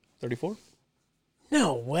 33, 34?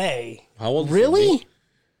 No way. How old is Really? he?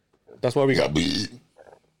 That's why we got...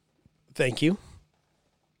 Thank you.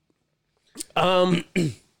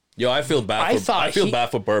 Yo, I feel bad. I feel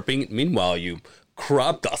bad for burping. Meanwhile, you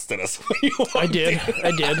crop dusted us. I did.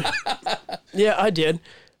 Yeah, I did.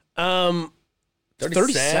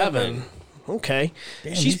 37. Okay.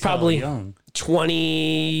 Damn, She's he's hella probably young.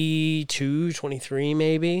 22, 23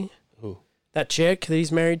 maybe. Who? That chick that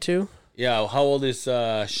he's married to? Yeah, how old is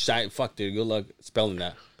Shine? Fuck, dude. Good luck spelling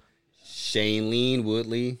that. Shailene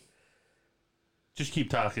Woodley. Just keep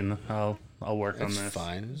talking. I'll work on That's this.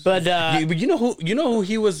 fine. But But you know who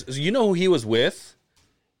he was with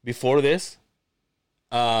before this?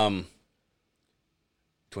 29.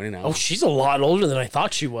 oh, she's a lot older than I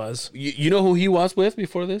thought she was. You know who he was with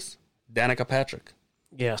before this? Danica Patrick.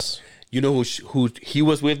 Yes. You know who he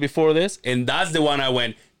was with before this? And that's the one I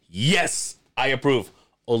went, yes, I approve.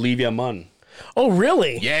 Olivia Munn. Oh,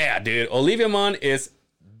 really? Yeah, dude. Olivia Munn is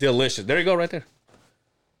delicious. There you go, right there.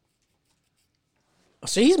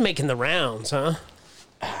 So he's making the rounds, huh?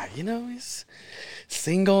 You know, he's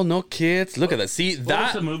single, no kids. Look at that. See, What was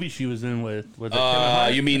that. the movie she was in with Kevin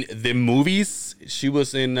Hart? You mean the movies? She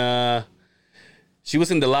was in the last. She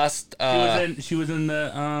was in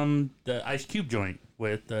the Ice Cube joint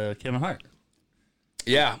with Kevin Hart.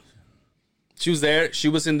 Yeah. She was there. She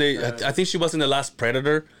was in the. I think she was in the last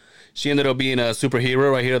Predator. She ended up being a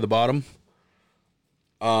superhero right here at the bottom.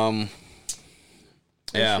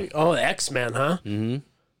 Yeah. Oh, X-Men, huh?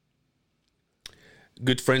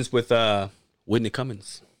 Good friends with Whitney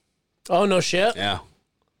Cummings. Oh, no shit. Yeah.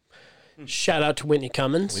 Shout out to Whitney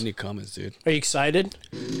Cummings. Whitney Cummings, dude. Are you excited?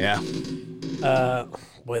 Yeah.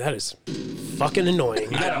 Boy, that is fucking annoying.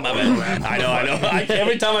 I know.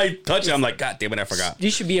 Every time I touch it, I'm like, God damn it, I forgot.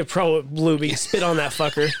 You should be a pro at Blueby. Spit on that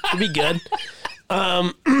fucker. It'd be good.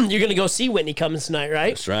 You're going to go see Whitney Cummings tonight, right?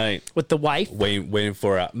 That's right. With the wife. Waiting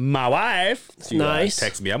for my wife to Nice.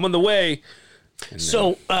 text me. I'm on the way.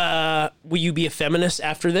 So, will you be a feminist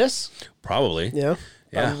after this? Probably. Yeah.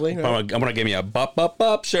 Yeah. Probably. I'm Right. gonna give me a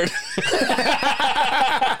bop shirt.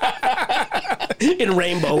 In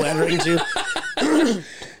rainbow lettering, too.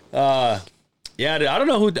 Yeah, dude, I don't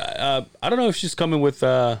know who. I don't know if she's coming with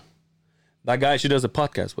that guy she does a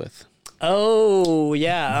podcast with. Oh,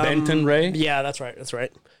 yeah. Benton Ray. Yeah, that's right. That's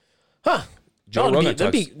right. Huh. Joe Oh, Rogan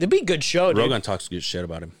that'd be a good show, dude. Rogan talks good shit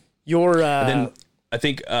about him. Your, Then I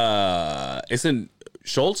think isn't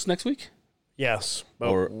Schultz next week? yes, but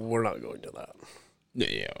Or- we're not going to that.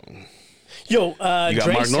 Yeah. Yo, You got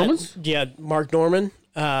Dre Mark said- Norman's? Yeah, Mark Norman.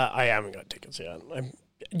 I haven't got tickets yet.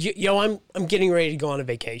 I'm getting ready to go on a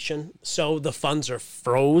vacation, so the funds are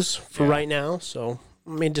froze for right now. So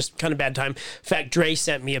I mean, just kind of bad time. In fact, Dre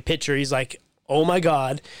sent me a picture. He's like, "Oh my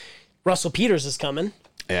God, Russell Peters is coming,"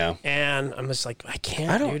 Yeah. and I'm just like, "I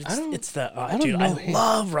can't, dude. It's the don't dude. know I him.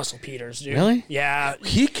 love Russell Peters, dude. Really? Yeah.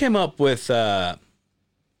 He came up with.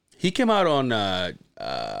 He came out on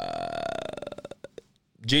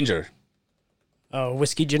Ginger. Oh,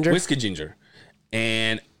 Whiskey Ginger. Whiskey Ginger.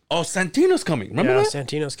 And Santino's coming. Remember Yeah, that?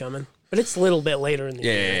 Santino's coming, but it's a little bit later in the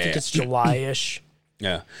year. I think it's July-ish.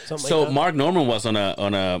 Yeah. Something So like that. Mark Norman was on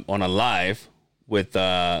a live with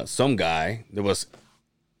some guy that was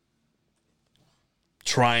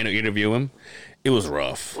trying to interview him. It was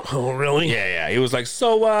rough. Oh, really? Yeah. He was like,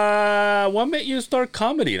 "So, what made you start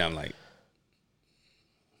comedy?" And I'm like,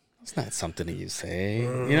 "That's not something that you say."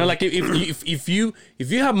 You know, like if you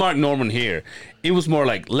have Mark Norman here, it was more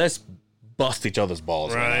like, let's bust each other's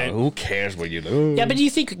balls. Right. Who cares what you do? Yeah, but do you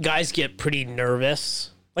think guys get pretty nervous?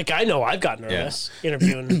 Like, I know I've got nervous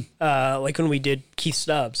interviewing, like when we did Keith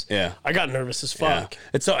Stubbs. Yeah. I got nervous as Yeah. fuck.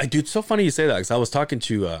 It's so, dude, it's so funny you say that because I was talking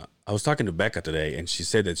to Becca today, and she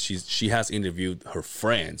said that she has interviewed her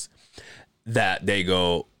friends that they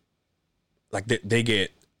go like they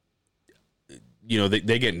get, you know,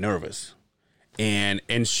 they get nervous, and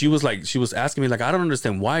she was asking me like, I don't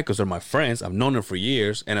understand why, because they're my friends, I've known them for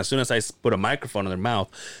years, and as soon as I put a microphone in their mouth,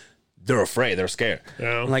 they're afraid, they're scared.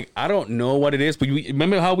 Yeah. I'm like, I don't know what it is, but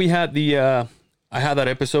remember how we had I had that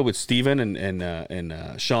episode with Steven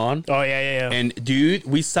and Sean. Oh, yeah. And dude,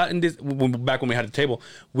 we sat in this back when we had the table.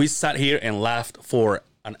 We sat here and laughed for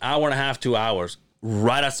an hour and a half, 2 hours.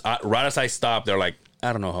 Right as I stopped, they're like,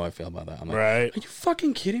 I don't know how I feel about that. I'm like, Right. Are you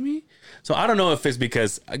fucking kidding me? So I don't know if it's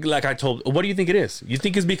because, like I told, what do you think it is? You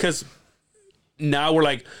think it's because now we're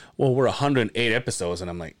like, well, we're 108 episodes, and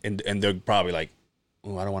I'm like, and they're probably like,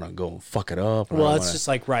 oh, I don't want to go fuck it up. Well, it's just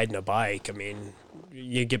like riding a bike. I mean,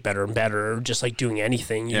 you get better and better, just like doing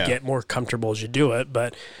anything. You get more comfortable as you do it.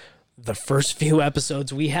 But the first few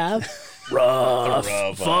episodes we have,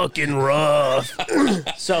 rough, fucking rough.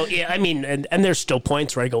 So, yeah, I mean, and there's still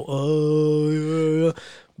points where I go, oh, yeah.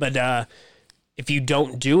 But if you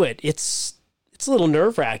don't do it, it's a little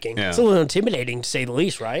nerve-wracking. Yeah. It's a little intimidating, to say the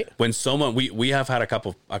least, right? when someone we have had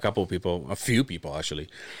a few people actually.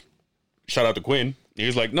 Shout out to Quinn. He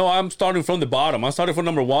was like, "No, I'm starting from the bottom. I'm starting from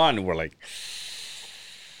number one." And we're like,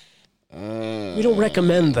 We don't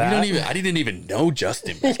recommend that. I didn't even know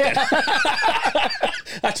Justin.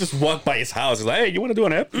 I just walked by his house. He's like, hey, you want to do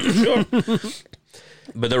an app? Sure.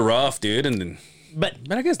 But they're rough, dude. And then, but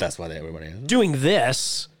I guess that's why everybody is. Doing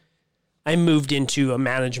this, I moved into a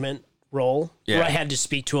management role where I had to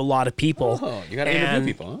speak to a lot of people. Oh, you got to interview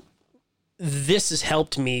people, huh? This has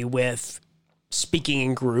helped me with speaking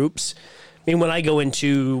in groups. I mean, when I go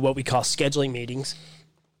into what we call scheduling meetings,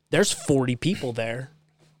 there's 40 people there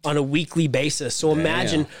on a weekly basis. So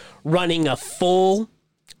imagine running a full $1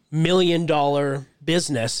 million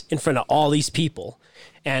business in front of all these people.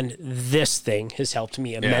 And this thing has helped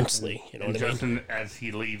me immensely. You know and what Justin, I mean? as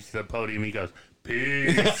he leaves the podium, he goes,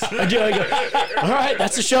 peace. I go, all right,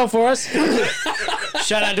 that's the show for us.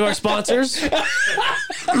 Shout out to our sponsors.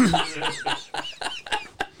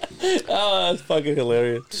 Oh, that's fucking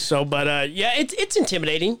hilarious. So, but yeah, it's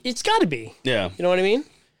intimidating. It's got to be. Yeah. You know what I mean?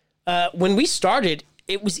 When we started,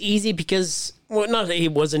 it was easy because, well, not that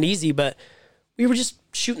it wasn't easy, but we were just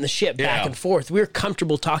shooting the shit back and forth. We were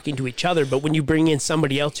comfortable talking to each other, but when you bring in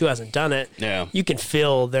somebody else who hasn't done it, you can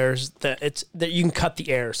feel you can cut the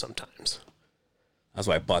air sometimes. That's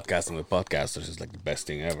why podcasting with podcasters is like the best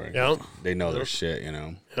thing ever. Yep. They know their shit, you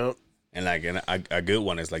know. Yep. And like a good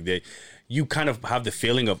one is like you kind of have the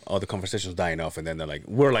feeling of the conversation's dying off, and then they're like,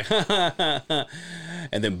 we're like,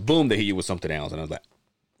 and then boom, they hit you with something else, and I was like,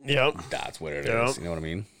 yep, that's what it is. You know what I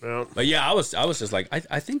mean? Yep. But yeah, I was just like,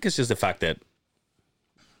 I think it's just the fact that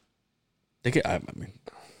they get, I mean,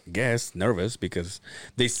 I guess nervous because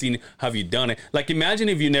they seen have you done it. Like imagine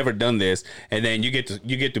if you never done this, and then you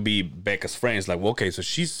get to be Becca's friends. Like, well, okay, so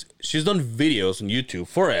she's done videos on YouTube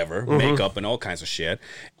forever, makeup and all kinds of shit,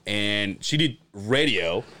 and she did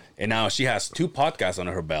radio. And now she has 2 podcasts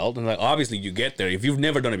under her belt. And like, obviously you get there. If you've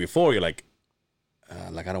never done it before, you're like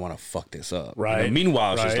I don't want to fuck this up. Right. You know?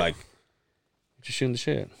 Meanwhile, she's like, just shooting the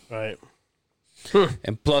shit. Right.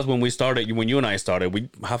 And plus, when you and I started, we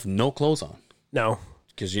have no clothes on. No.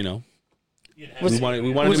 Because, you know, We wanted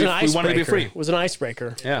to be free. It was an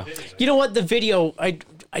icebreaker. Yeah. You know what? The video, I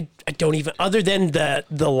don't even, other than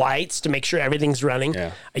the lights to make sure everything's running,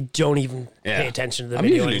 I don't even pay attention to the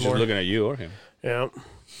video usually anymore. just looking at you or him. Yeah.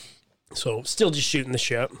 So still just shooting the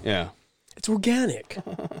shit. Yeah. It's organic.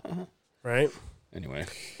 Right? Anyway.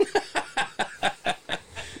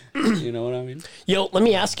 You know what I mean? Yo, let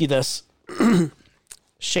me ask you this.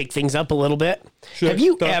 Shake things up a little bit. Have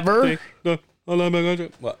you ever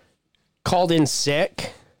What? called in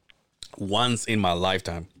sick? Once in my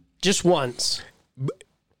lifetime. Just once.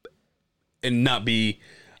 And not be...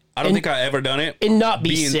 I don't think I ever done it. And not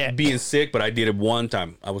be sick. Being sick, but I did it one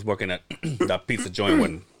time. I was working at that pizza joint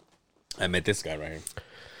when I met this guy right here.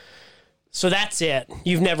 So that's it.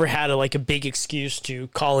 You've never had a big excuse to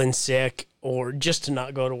call in sick or just to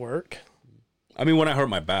not go to work? I mean, when I hurt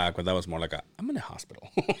my back, but that was more like I'm in the hospital.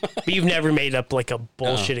 But you've never made up a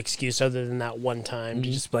bullshit excuse other than that one time.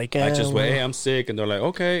 You just I just went, hey, I'm sick. And they're like,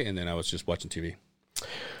 okay. And then I was just watching TV.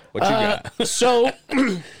 What you got? So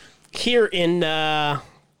here in,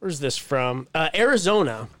 where's this from?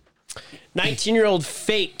 Arizona, 19-year-old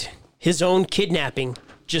faked his own kidnapping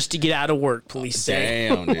just to get out of work, police say.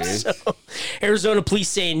 Damn, dude. So, Arizona police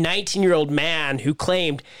say a 19-year-old man who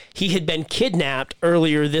claimed he had been kidnapped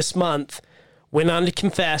earlier this month went on to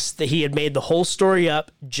confess that he had made the whole story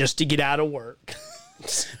up just to get out of work.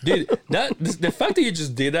 Dude, the fact that you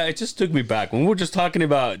just did that, it just took me back. When we were just talking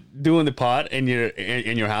about doing the pod in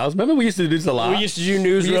your house, remember we used to do this a lot? We used to do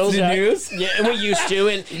news We used reels. to do news? Yeah, and we used to.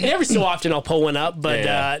 And every so often I'll pull one up,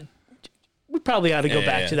 but we probably ought to go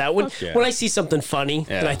back to that. When I see something funny,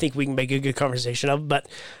 then I think we can make a good conversation of. But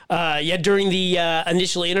during the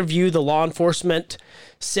initial interview, the law enforcement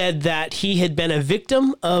said that he had been a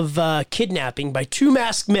victim of kidnapping by 2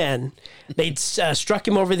 masked men. They'd struck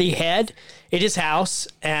him over the head at his house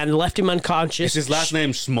and left him unconscious. Is his last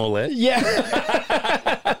name Smollett? Yeah.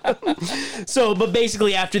 So, but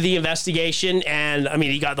basically after the investigation, and I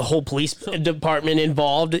mean, he got the whole police department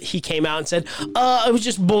involved, he came out and said, I was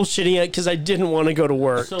just bullshitting it because I didn't want to go to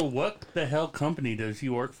work. So what the hell company does he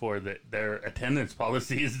work for that their attendance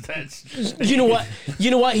policy is that? You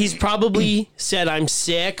know what? He's probably said I'm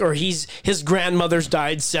sick, or his grandmother's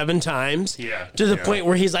died 7 times. Yeah. To the point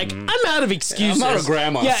where he's like, I'm out of excuses. I'm out of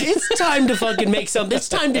grandmas. Yeah, it's time to fucking make something. It's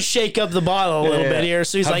time to shake up the bottle a little bit here.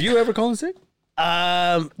 So he's Have like, you ever called in sick?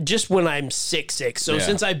 just when I'm sick. So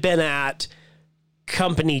since I've been at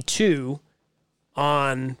company 2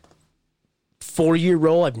 on 4-year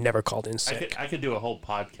roll, I've never called in sick. I could do a whole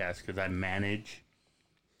podcast because I manage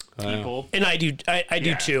people. And I do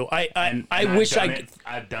too. I And wish I could.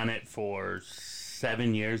 I've done it for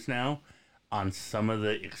 7 years now on some of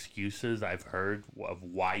the excuses I've heard of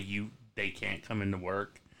why you they can't come into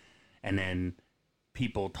work, and then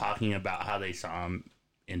people talking about how they saw them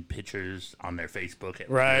in pictures on their Facebook at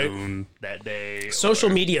noon that day. Social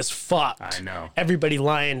media's fucked. I know. Everybody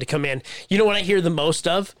lying to come in. You know what I hear the most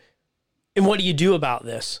of? And what do you do about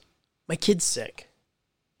this? My kid's sick.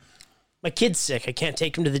 My kid's sick. I can't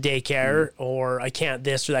take him to the daycare, or I can't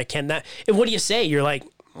this or I can't that. And what do you say? You're like,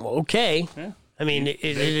 well, okay. Yeah. I mean, it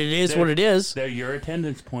is what it is. They're your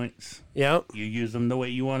attendance points. Yeah. You use them the way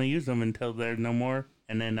you want to use them until they're no more,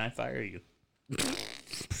 and then I fire you.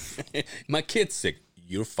 My kid's sick.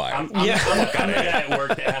 You're fired. I'm a guy at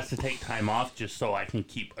work that has to take time off just so I can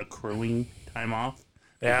keep accruing time off.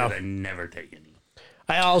 Because I never take any.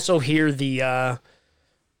 I also hear the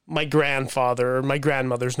my grandfather or my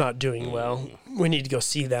grandmother's not doing well. We need to go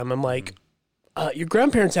see them. I'm like, your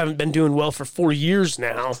grandparents haven't been doing well for 4 years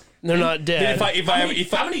now. They're not dead.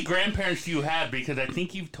 How many grandparents do you have? Because I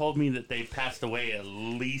think you've told me that they've passed away at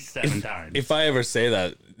least 7 times. If I ever say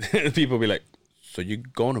that, people will be like, so you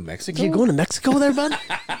going to Mexico? You going to Mexico there, bud?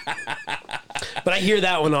 But I hear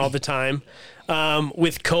that one all the time.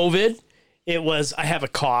 With COVID, it was, I have a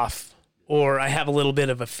cough or I have a little bit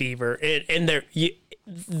of a fever.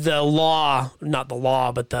 The law, not the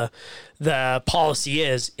law, but the policy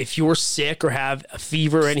is if you're sick or have a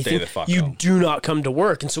fever or anything, you do not come to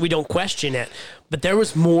work. And so we don't question it. But there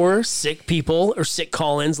was more sick people or sick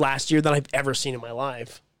call-ins last year than I've ever seen in my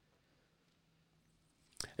life.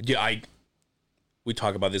 Yeah, we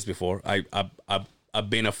talked about this before. I've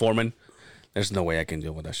been a foreman. There's no way I can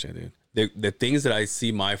deal with that shit, dude. The things that I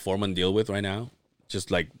see my foreman deal with right now,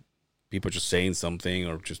 just like people just saying something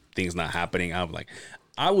or just things not happening, I'm like,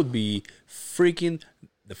 I would be freaking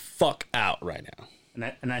the fuck out right now.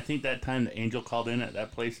 And I think that time that Angel called in at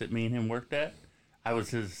that place that me and him worked at, I was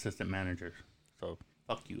his assistant manager. So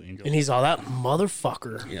fuck you, Angel. And he's all that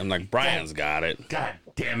motherfucker. Yeah, I'm like, Brian's got it. God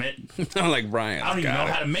damn it. I'm like, Brian's got it. I don't even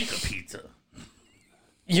know how to make a pizza.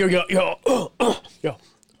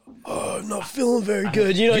 I'm not feeling very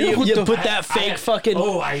good. You put that fake fucking.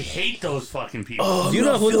 Oh, I hate those fucking people. Oh, you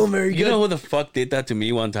know who the fuck did that to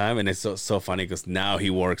me one time, and it's so funny because now he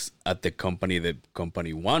works at the company that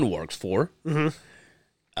Company One works for. Mm-hmm.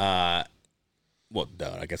 Well,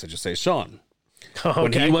 I guess I just say Sean. Okay.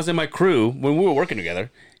 When he was in my crew, when we were working together,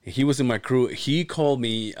 he was in my crew. He called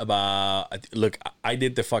me about. Look, I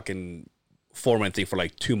did the fucking foreman thing for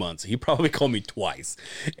like 2 months. He probably called me twice,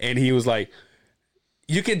 and he was like.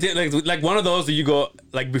 You can do like one of those that you go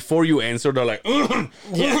like before you answer, they're like,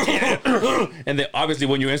 yeah. And then obviously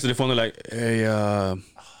when you answer the phone, they're like, hey,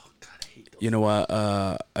 you know what?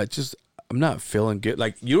 I'm not feeling good.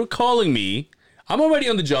 Like you're calling me. I'm already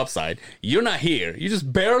on the job site. You're not here. You're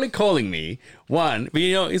just barely calling me. But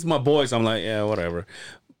it's my boy. So I'm like, yeah, whatever.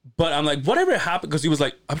 But I'm like, whatever happened? Because he was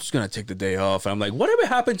like, I'm just going to take the day off. And I'm like, whatever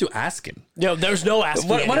happened to asking? No, there's no asking.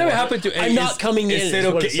 Whatever happened to I'm not coming in. Is it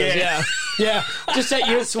okay? Yeah. Just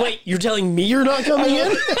that wait, you're telling me you're not coming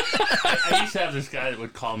in? I used to have this guy that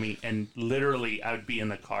would call me, and literally I would be in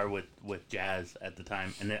the car with Jazz at the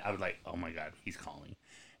time. And then I was like, oh my God, he's calling.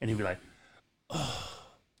 And he'd be like, oh,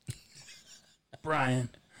 Brian,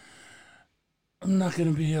 I'm not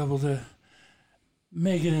going to be able to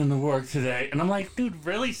make it into work today. And I'm like, dude,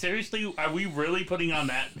 really? Seriously? Are we really putting on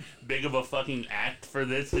that big of a fucking act for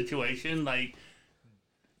this situation? Like,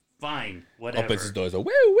 fine, whatever. Opens his doors, woo.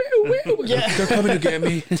 Yeah. They're coming to get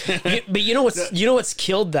me. But you know what's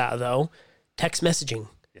killed that, though? Text messaging.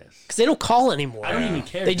 Yes. Because they don't call anymore. I don't even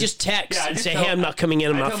care. They just text and say, hey, I'm not coming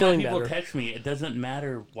in. I'm not feeling better. People text me. It doesn't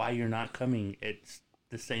matter why you're not coming. It's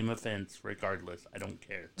the same offense regardless. I don't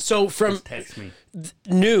care. So from just text me.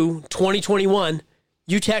 New 2021...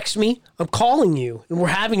 You text me, I'm calling you, and we're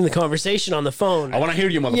having the conversation on the phone. I want to hear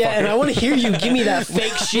you, motherfucker. Yeah, and I want to hear you give me that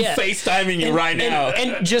fake shit. FaceTiming you right now.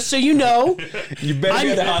 And just so you know, you better be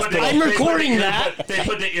at the hospital. I'm recording that. They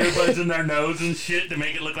put the earbuds in their nose and shit to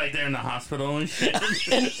make it look like they're in the hospital and shit.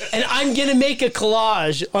 and I'm going to make a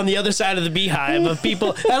collage on the other side of the beehive of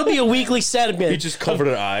people. That'll be a weekly segment. You just cover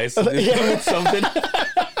their eyes. Something.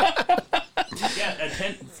 Yeah,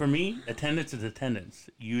 for me, attendance is attendance.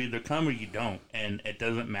 You either come or you don't, and it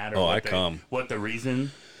doesn't matter. What the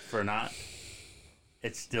reason for not.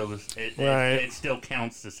 It's still it still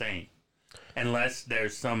counts the same, unless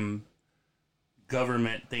there's some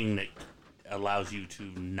government thing that allows you to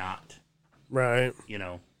not. Right.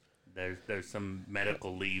 There's some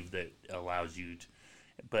medical leave that allows you to,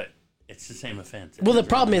 but it's the same offense. Well, the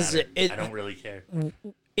problem is I don't really care.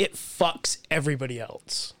 It fucks everybody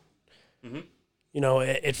else. Mm-hmm.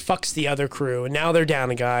 it fucks the other crew, and now they're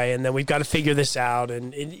down a guy, and then we've got to figure this out,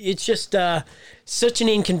 and it's just such an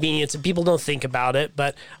inconvenience, and people don't think about it.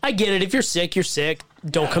 But I get it. If you're sick, you're sick.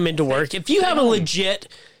 Don't come into work. If you have a legit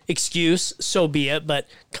excuse, so be it. But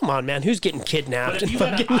come on, man, who's getting kidnapped? But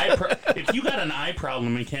if you got an eye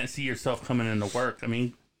problem and can't see yourself coming into work, I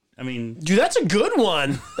mean, dude, that's a good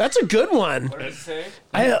one. That's a good one. What did it say?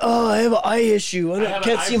 I have an eye issue. I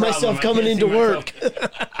can't see myself coming into work.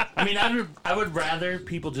 I mean, I would rather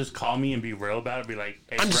people just call me and be real about it. Be like,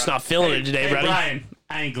 hey, I'm just not feeling it today, buddy. Brian,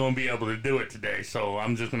 I ain't gonna be able to do it today, so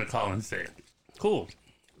I'm just gonna call and say, cool.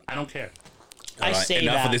 I don't care. I say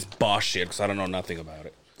enough that. of this boss shit because I don't know nothing about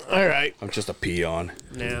it. All right. I'm just a peon.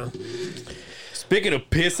 Yeah. Speaking of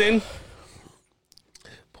pissing,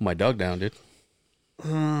 put my dog down, dude.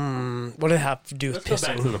 What did it have to do with Let's pissing?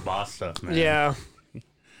 go back to the boss stuff, man. Yeah.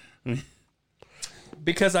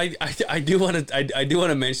 Because I do want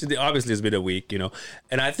to mention that obviously it's been a week,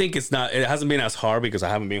 and I think it hasn't been as hard because I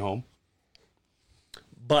haven't been home.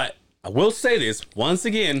 But I will say this once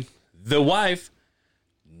again: the wife,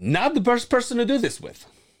 not the best person to do this with.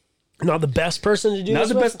 Not the best person to do Not this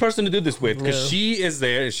the with? best person to do this with because she is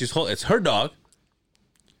there. And it's her dog,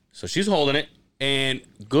 so she's holding it, and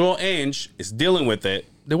good old Ange is dealing with it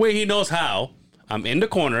the way he knows how. I'm in the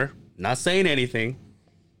corner, not saying anything.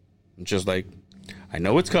 I'm just like, I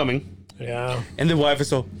know it's coming. Yeah. And the wife is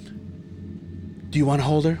so, do you want to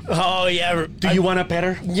hold her? Oh, yeah. Do you want to pet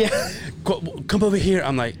her? Yeah. Come over here.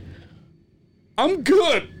 I'm like, I'm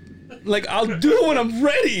good. Like, I'll do it when I'm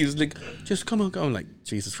ready. He's like, just come on. I'm like,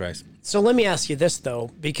 Jesus Christ. So let me ask you this, though,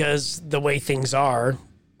 because the way things are,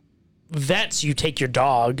 vets, you take your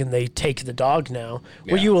dog, and they take the dog now.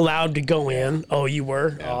 Were you allowed to go in? Oh, you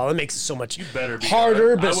were? Yeah. Oh, that makes it so much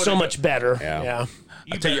harder, but so much better. Yeah.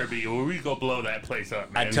 You better be, or we go blow that place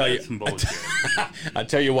up, man. I tell That's some bullshit. I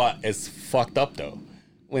tell you what, it's fucked up, though.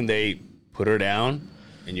 When they put her down,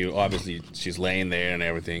 and she's laying there and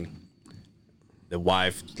everything. The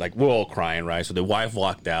wife, like, we're all crying, right? So the wife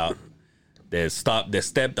walked out. The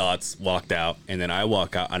stepdads walked out, and then I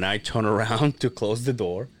walk out, and I turn around to close the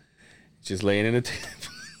door. She's laying in the table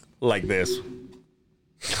like this,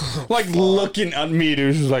 like looking at me,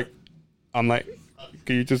 dude. She's like, I'm like,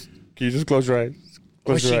 can you just close your eyes?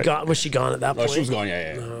 Was she gone at that point? Oh, she was gone,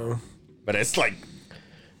 yeah. No. But it's like,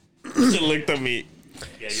 she looked at me.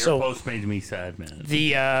 Yeah, your post made me sad, man.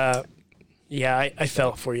 I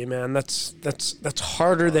felt for you, man. That's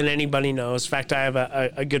harder than anybody knows. In fact, I have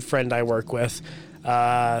a good friend I work with.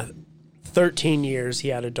 13 years he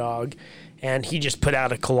had a dog, and he just put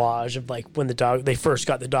out a collage of like when they first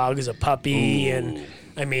got the dog as a puppy. Ooh. And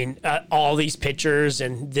I mean, all these pictures,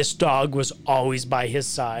 and this dog was always by his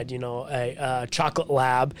side, a chocolate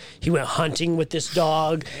lab. He went hunting with this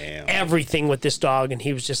dog, everything with this dog. And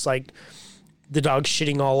he was just like, the dog's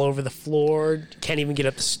shitting all over the floor, can't even get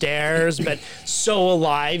up the stairs, but so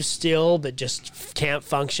alive still, but just can't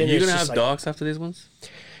function. You're going to have dogs after these ones?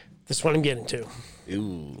 That's what I'm getting to.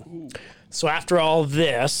 Ooh. So after all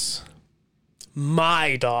this,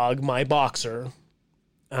 my dog, my boxer,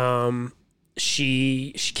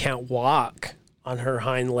 she can't walk on her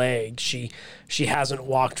hind leg. She hasn't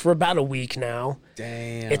walked for about a week now.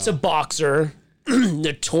 Damn. It's a boxer,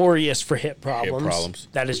 notorious for hip problems.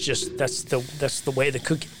 That is just that's the way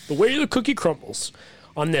the cookie crumbles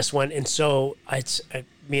on this one. And so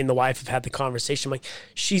me and the wife have had the conversation. I'm like,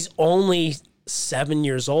 she's only 7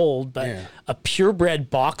 years old, but a purebred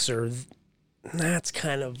boxer, that's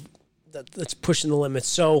kind of that's pushing the limits.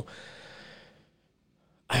 So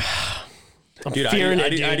I'm fearing it.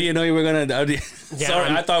 I didn't know you were gonna.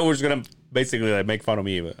 Sorry, I thought we were just gonna basically like make fun of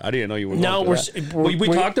me, but I didn't know you were. No, we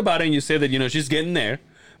talked about it, and you said that she's getting there.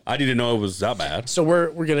 I didn't know it was that bad. So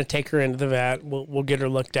we're gonna take her into the vet. We'll get her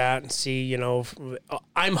looked at and see.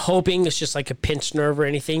 I'm hoping it's just like a pinched nerve or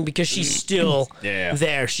anything because she's still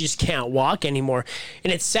there. She just can't walk anymore,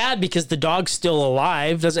 and it's sad because the dog's still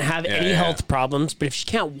alive, doesn't have any health problems. But if she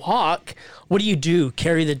can't walk, what do?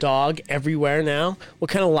 Carry the dog everywhere now? What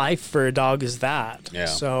kind of life for a dog is that? Yeah.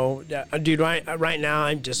 So, dude, right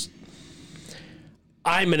now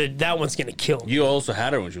that one's gonna kill me. You also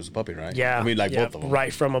had her when she was a puppy, right? Yeah. I mean, both of them.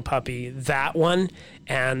 Right from a puppy. That one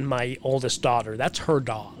and my oldest daughter. That's her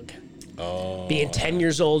dog. Oh. Being 10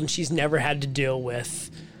 years old, and she's never had to deal with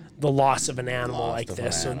the loss of an animal like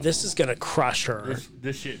this. So this is gonna crush her.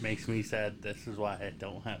 This shit makes me sad. This is why I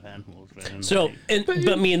don't have animals. So,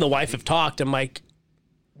 but me and the wife have talked. I'm like,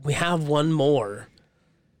 we have one more.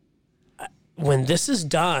 When this is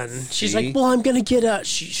done, she's like, well, I'm gonna get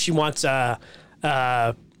she wants what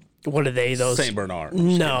are they? Those Saint Bernard.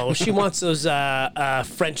 No, she wants those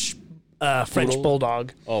French French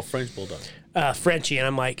bulldog. Oh, French bulldog. Frenchie, and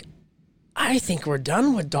I'm like, I think we're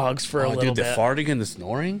done with dogs for a little bit. The farting and the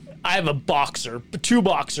snoring? I have a boxer, 2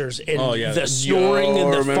 boxers, and the snoring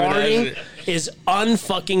and the farting is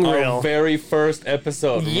unfucking real. Our very first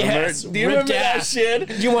episode. Yes. Do you remember that shit?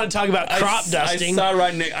 You want to talk about crop dusting? I saw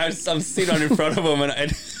right next. I'm sitting on in front of him,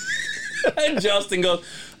 and Justin goes,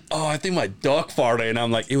 "Oh, I think my dog farted," and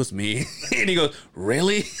I'm like, "It was me," and he goes,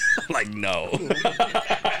 "Really?" I'm like, "No."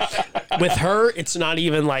 With her, it's not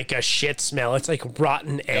even like a shit smell. It's like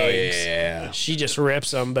rotten eggs. Oh, yeah. She just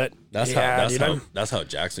rips them, but that's how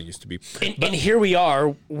Jackson used to be. And here we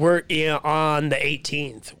are. We're on the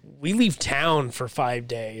 18th. We leave town for 5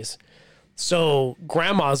 days. So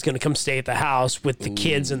grandma's going to come stay at the house with the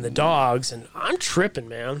kids and the dogs, and I'm tripping,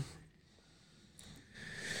 man.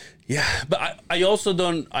 Yeah, but I also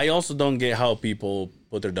don't get how people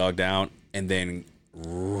put their dog down and then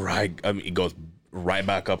it goes right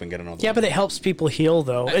back up and get another. Yeah, one. But it helps people heal,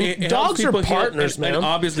 though. And it dogs are partners, man. And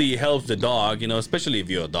obviously, it helps the dog, especially if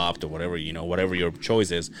you adopt or whatever, whatever your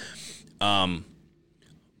choice is. But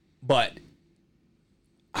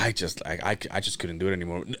I just couldn't do it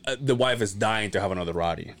anymore. The wife is dying to have another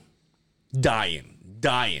Roddy, dying,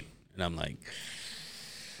 and I'm like,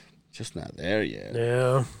 just not there yet.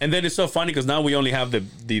 Yeah. And then it's so funny because now we only have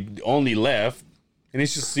the only left. And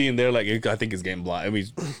he's just sitting there like, I think he's getting blind. I mean,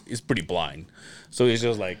 he's pretty blind. So he's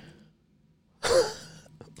just like,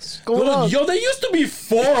 what's going on? Yo, there used to be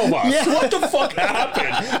 4 of us. Yeah. What the fuck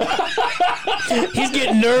happened? He's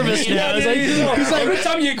getting nervous now. He's like, every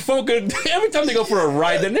time they go for a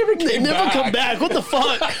ride, they never come back. What the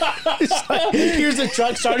fuck? Like, here's the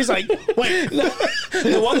truck start. He's like, wait.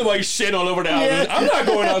 No wonder why he's shit all over the house. Yeah. I'm not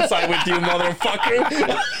going outside with you, motherfucker.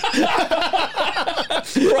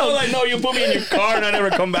 Bro, like, no, you put me in your car and I never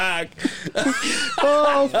come back.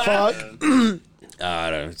 Oh, fuck.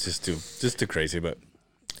 I don't know. It's just too crazy, but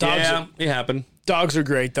it happened. Dogs are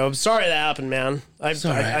great, though. I'm sorry that happened, man. I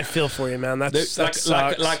feel for you, man. That sucks.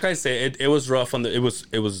 Like I said, it was rough. It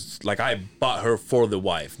was like I bought her for the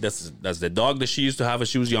wife. That's the dog that she used to have when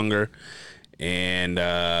she was younger, and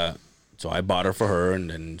so I bought her for her. And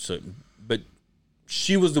then but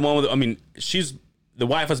she was the one with. The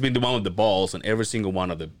wife has been the one with the balls on every single one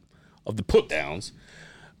of the put downs.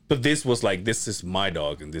 But this was like, this is my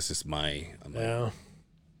dog and this is my. All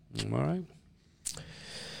right.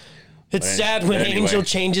 It's sad when Angel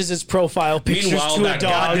changes his profile pictures Meanwhile, to a that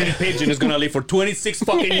dog. goddamn pigeon is gonna live for 26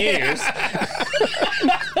 fucking years.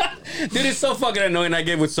 Dude, it's so fucking annoying. I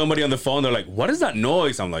get with somebody on the phone. They're like, "What is that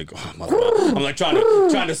noise?" I'm like, "Oh, motherfucker." I'm like trying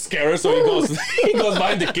to scare her, so he goes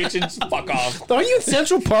behind the kitchen. Just fuck off. Are you in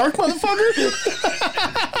Central Park, motherfucker?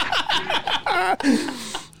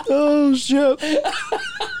 Oh shit.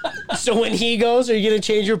 So when he goes, are you gonna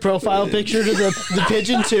change your profile picture to the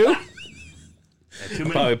pigeon too?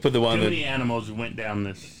 Probably put the one. Too many animals went down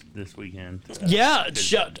this weekend. Yeah,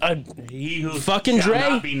 he who fucking Dre.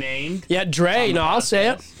 Not be named. Yeah, Dre. No, I'll say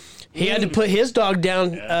it. He had to put his dog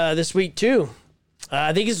down this week too.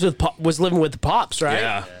 I think he was living with the Pops, right?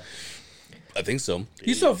 Yeah. I think so.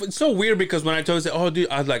 He's it's so weird because when I told him, "Oh, dude,"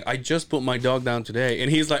 I was like, "I just put my dog down today,"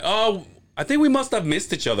 and he's like, "Oh, I think we must have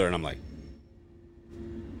missed each other," and I'm like,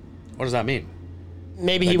 "What does that mean?"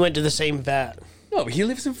 Maybe he went to the same vet. No, but he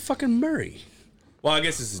lives in fucking Murray. Well, I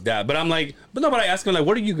guess it's his dad. But I'm like, but I asked him, like,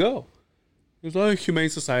 where did you go? He was like,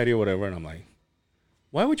 Humane Society or whatever. And I'm like,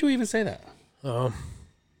 why would you even say that? I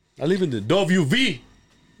live in the WV.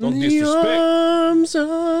 Don't disrespect. Arms of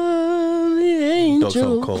the angel. Dog's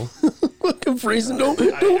so cold. Fucking freezing. Don't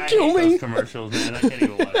kill me. Those commercials, man. I can't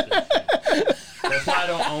even watch it. That's why I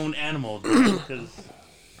don't own animals, because...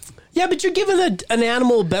 Yeah, but you're giving an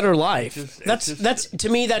animal a better life. That's to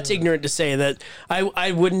me, that's ignorant to say that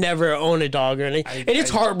I would never own a dog or anything. And it's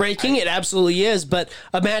heartbreaking. It absolutely is. But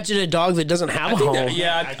imagine a dog that doesn't have a home.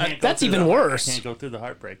 That's even worse. I can't go through the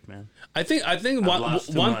heartbreak, man. I think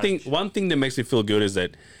one thing that makes me feel good is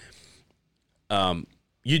that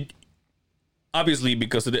you obviously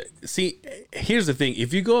because of here's the thing.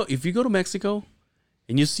 If you go to Mexico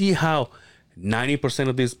and you see how 90%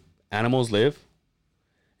 of these animals live.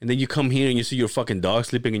 And then you come here and you see your fucking dog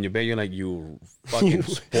sleeping in your bed. You're like, you fucking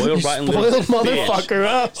spoiled rotten little motherfucker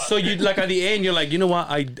up. So you like at the end, you're like, you know what?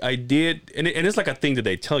 I did, and it's like a thing that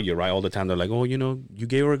they tell you right all the time. They're like, oh, you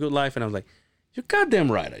gave her a good life, and I was like, you're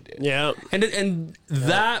goddamn right, I did. Yeah. And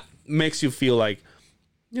that makes you feel like,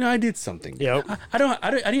 I did something. Yeah. I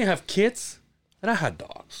didn't have kids, and I had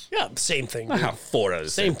dogs. Yeah, same thing. I have 4 at the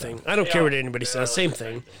same thing. I don't care what anybody says. Same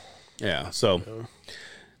thing. Yeah. So.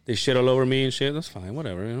 They shit all over me and shit. That's fine,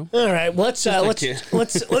 whatever, All right, let's turn this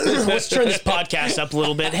podcast up a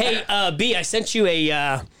little bit. Hey, B, I sent you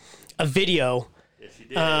a a video. Yes, you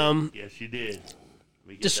did. Yes, you did.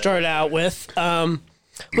 To start out with, a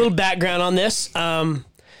little background on this.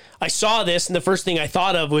 I saw this, and the first thing I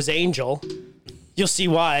thought of was Angel. You'll see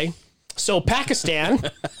why. So Pakistan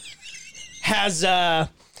has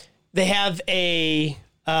they have a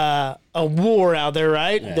war out there,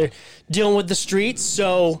 right? Yeah. They're dealing with the streets,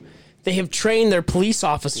 so they have trained their police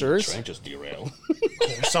officers. The train just derailed.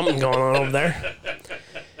 There's something going on over there.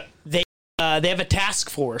 They have a task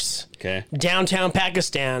force. Okay. Downtown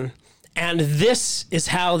Pakistan, and this is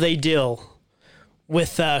how they deal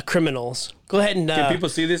with criminals. Go ahead and can people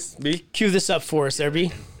see this, B? Cue this up for us, there,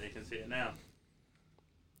 B. They can see it now.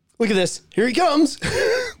 Look at this. Here he comes.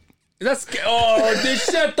 That's dude,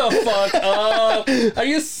 shut the fuck up. Are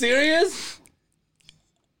you serious?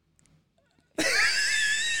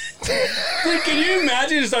 Dude, can you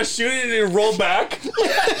imagine you start shooting and roll back?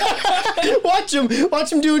 Watch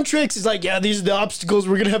him doing tricks. He's like, yeah, these are the obstacles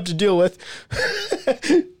we're gonna have to deal with.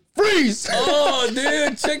 Freeze! Oh,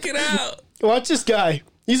 dude, check it out. Watch this guy.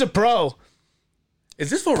 He's a pro. Is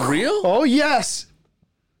this for real? Oh, yes.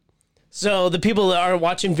 So the people that are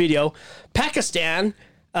watching video, Pakistan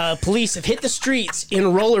police have hit the streets in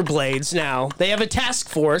rollerblades now. They have a task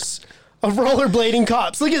force of rollerblading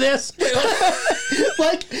cops. Look at this.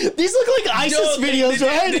 Like, these look like ISIS videos,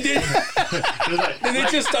 right?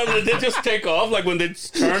 They just take off? Like when they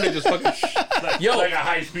turn, they just fucking... Like a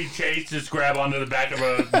high-speed chase, just grab onto the back of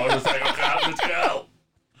a motorcycle cop. Let's go.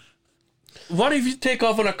 What if you take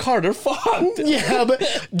off in a car? They're fucked. Yeah, but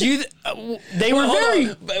they were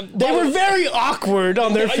very awkward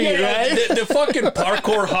on their feet, right? The fucking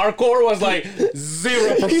hardcore was like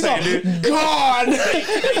 0%. He's all, dude. God.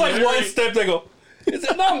 It's like one step, they go,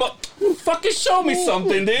 fucking show me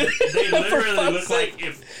something, dude. They literally look like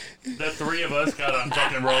if the three of us got on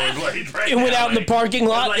fucking rollerblades right and now. went out in the parking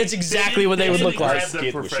lot. Like, it's exactly what they would look like.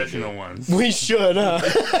 The professional ones. We should, huh?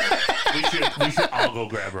 we should all go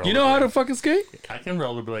grab rollerblades. You know how to fucking skate? I can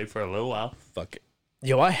rollerblade for a little while. Fuck it.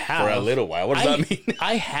 Yo, I have. For a little while. What does that mean?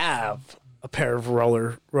 I have a pair of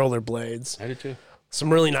rollerblades. I do too.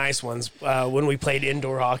 Some really nice ones. When we played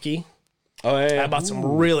indoor hockey. Oh, yeah. I bought some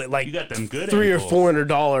really, like, you got them good $300 ankles. or $400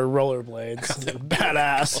 rollerblades.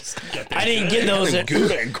 Badass. I didn't get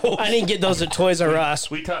those at Toys R Us.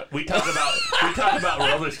 We talk about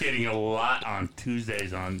roller skating a lot on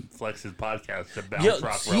Tuesdays on Flex's podcast. The Bounce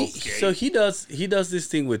Rock Roll Skate. So he does this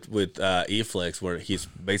thing with eFlex where he's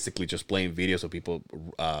basically just playing videos of people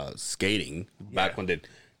skating back when the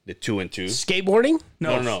 2 and 2 skateboarding.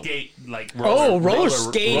 No. Skate like roller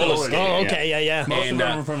skate. Oh, okay, yeah. Most of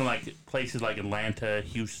them are from like places like Atlanta,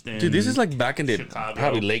 Houston. Dude, this is like back in the Chicago.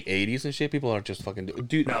 probably late 80s and shit. People are just fucking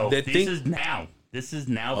dude. No, this is now. This is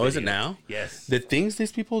now. Oh, is it now? Yes. The things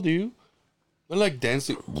these people do, they're like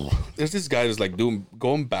dancing. There's this guy that's like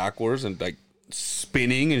going backwards and like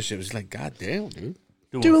spinning and shit. It's like, god damn, dude.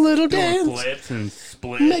 Do a little dance. Flips and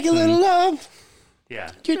splits. Make a little love.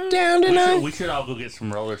 Yeah. Get down tonight. We should all go get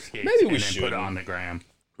some roller skates. Maybe we and should. Put it on the gram.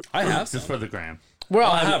 I have just for the gram. We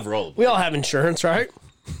all have insurance, right?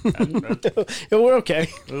 We're okay.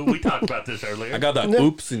 We talked about this earlier. I got that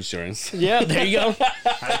oops insurance. Yeah, there you go.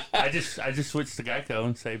 I just switched to Geico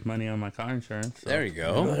and saved money on my car insurance. So. There you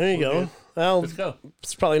go. There you go. Well, let's go.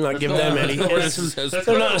 It's probably not giving them any.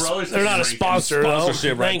 They're not a sponsor, though.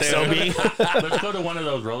 Sponsorship right Thanks, there. OB. Let's go to one of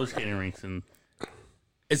those roller skating rinks and.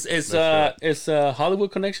 Is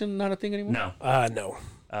Hollywood Connection not a thing anymore? No. No.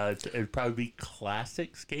 It'd probably be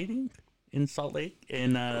classic skating in Salt Lake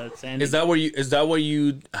in Sandy. Is that where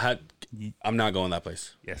you had? I'm not going to that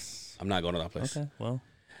place. Yes. I'm not going to that place. Okay. Well,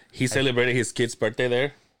 he celebrated his kid's birthday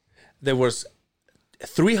there. There was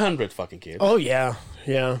 300 fucking kids. Oh yeah.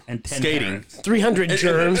 And 10 skating. Parents. 300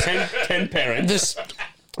 germs. 10 parents.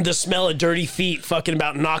 The smell of dirty feet fucking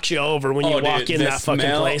about knocks you over when you walk in that fucking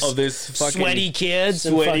place. Of this fucking sweaty kids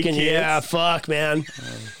and fucking kids. Yeah, fuck, man.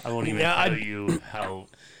 I won't even tell you how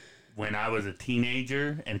when I was a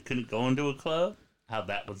teenager and couldn't go into a club, how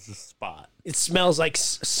that was the spot. It smells like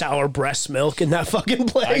sour breast milk in that fucking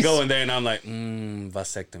place. I go in there and I'm like,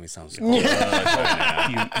 vasectomy sounds good.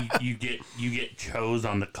 you get chose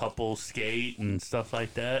on the couple skate and stuff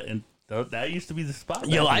like that, and that used to be the spot.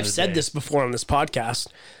 Yo, I've said this before on this podcast.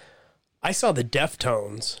 I saw the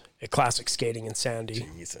Deftones at Classic Skating in Sandy.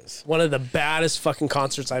 Jesus. One of the baddest fucking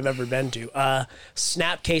concerts I've ever been to.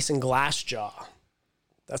 Snapcase and Glassjaw.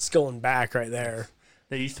 That's going back right there.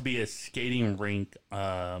 There used to be a skating rink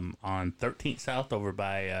on 13th South over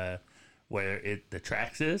by where the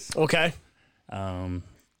tracks is. Okay.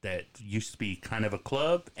 That used to be kind of a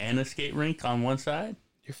club and a skate rink on one side.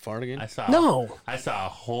 You're farting again? I saw a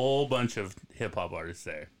whole bunch of hip hop artists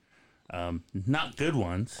there. Not good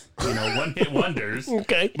ones, one-hit wonders.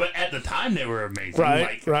 Okay. But at the time, they were amazing.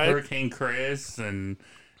 Right. Hurricane Chris and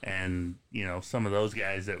some of those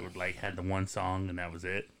guys that were had the one song and that was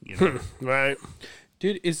it. Right.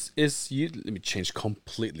 Dude, is you? Let me change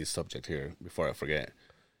completely subject here before I forget.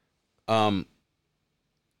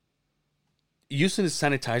 Using the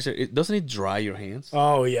sanitizer, doesn't it dry your hands?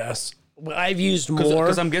 Oh yes, I've used more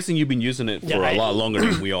because I'm guessing you've been using it for a lot longer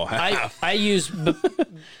than we all have. I use,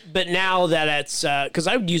 but now that it's because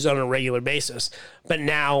I would use it on a regular basis, but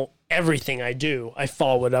now everything I do, I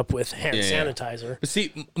follow it up with hand sanitizer. But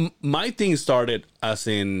see, my thing started as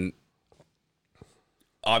in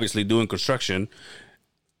obviously doing construction.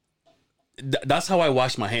 That's how I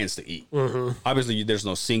wash my hands to eat. Mm-hmm. Obviously, there's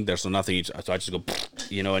no sink, there's no nothing, so I just go,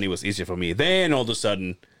 and it was easier for me. Then all of a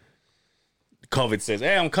sudden, COVID says,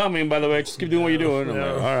 "Hey, I'm coming. By the way, just keep doing what you're doing." I'm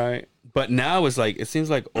like, "All right." But now it's it seems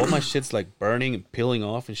like all my shit's burning and peeling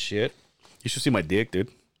off and shit. You should see my dick, dude.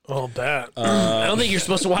 Oh, bet. I don't think you're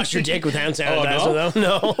supposed to wash your dick with hand sanitizer, though.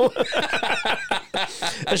 No.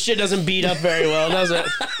 That shit doesn't beat up very well, does it?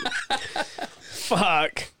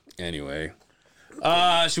 Fuck. Anyway.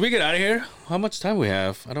 Should we get out of here? How much time we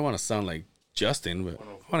have? I don't want to sound like Justin, but I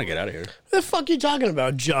want to get out of here. What the fuck are you talking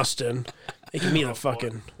about, Justin? Making me the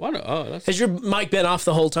fucking... Has your mic been off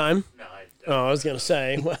the whole time? No, I was going to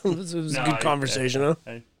say. Well, this was a good conversation, huh?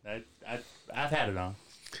 I've had it on.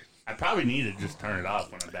 I probably need to just turn it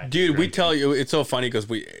off when I'm back. Dude, we tell you, it's so funny because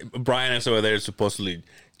Brian is over there supposedly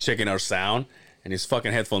checking our sound, and his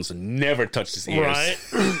fucking headphones never touch his ears. Right.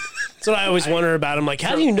 That's what I always wonder about. I'm like,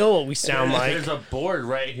 how do you know what we sound like? There's a board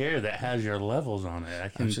right here that has your levels on it. I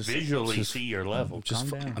can visually see your level.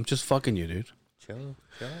 I'm just fucking you, dude. Chill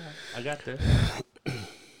out. I got this.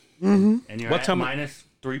 Mm-hmm. And you're at minus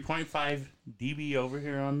 3.5 dB over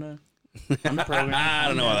here on the program. I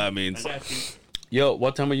don't know what that means. I got you. Yo,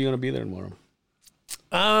 what time are you going to be there tomorrow?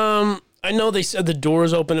 I know they said the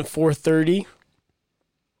doors open at 4:30.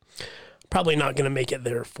 Probably not going to make it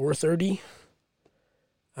there at 4:30.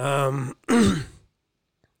 I'll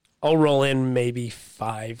roll in maybe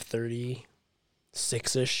 5:30,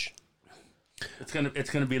 6-ish.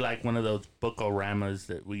 It's gonna be like one of those bookoramas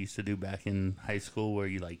that we used to do back in high school, where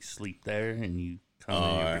you sleep there and you come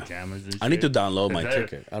in your pajamas and shit. I need to download my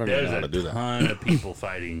ticket. I don't know how to do that. There's a ton of people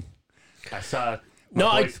fighting. I saw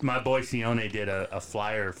my boy Sione did a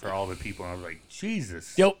flyer for all the people, and I was like,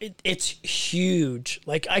 Jesus. Yo, it's huge.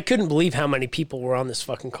 I couldn't believe how many people were on this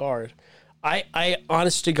fucking card. I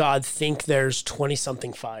honest to God think there's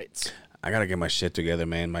 20-something fights. I gotta get my shit together,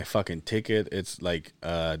 man. My fucking ticket, it's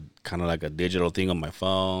kind of like a digital thing on my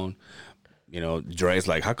phone. Dre's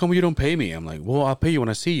like, how come you don't pay me? I'm like, well, I'll pay you when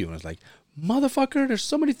I see you. And it's like, motherfucker, there's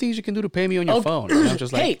so many things you can do to pay me on your phone. And I'm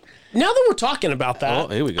just like, hey, now that we're talking about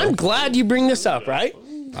that, here we go. I'm glad you bring this up, right?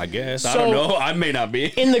 I guess. I don't know. I may not be.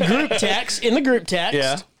 In the group text,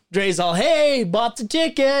 yeah. Dre's all, hey, bought the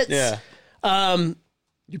tickets. Yeah.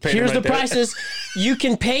 Here's the prices. You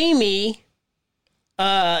can pay me.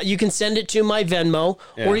 You can send it to my Venmo,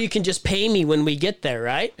 or you can just pay me when we get there,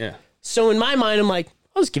 right? Yeah. So in my mind, I'm like,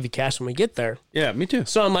 I'll just give you cash when we get there. Yeah, me too.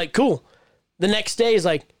 So I'm like, cool. The next day is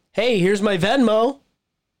like, hey, here's my Venmo.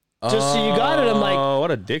 Just so you got it. I'm like, oh,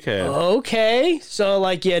 what a dickhead. Okay. So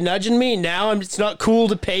nudging me. Now it's not cool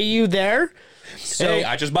to pay you there. So, hey,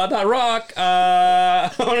 I just bought that rock. I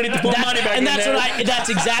need to put money back in there. That's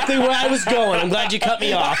exactly where I was going. I'm glad you cut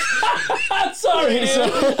me off. Sorry. So,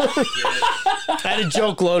 I had a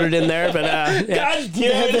joke loaded in there, but God damn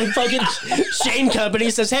it. The fucking Shane Company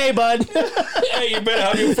says, hey, bud. Hey, you better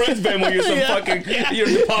have your friends Venmo you some fucking your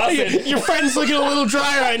deposit. Your friend's looking a little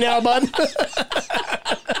dry right now, bud.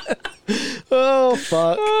 Oh,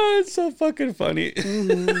 fuck. Oh, it's so fucking funny.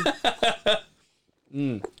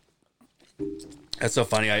 That's so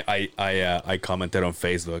funny. I commented on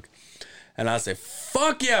Facebook, and I said,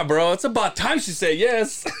 "Fuck yeah, bro! It's about time she said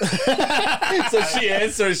yes." So she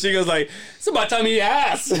answered. She goes like, "It's about time he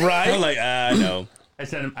asked." Right? I'm like, no. I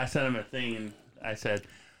sent him a thing, and I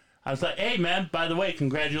was like, "Hey, man! By the way,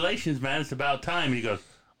 congratulations, man! It's about time." And he goes,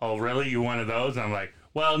 "Oh, really? You're one of those?" And I'm like,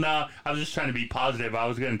 well, no, I was just trying to be positive. I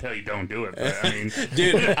was going to tell you don't do it, but I mean,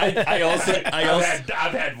 dude, I've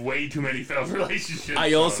had way too many failed relationships.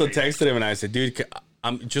 I also texted him and I said, dude,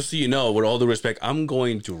 just so you know, with all due respect, I'm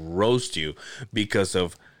going to roast you because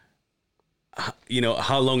of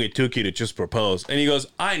how long it took you to just propose. And he goes,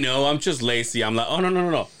 I know, I'm just lazy. I'm like, oh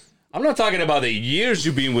no. I'm not talking about the years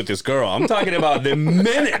you've been with this girl. I'm talking about the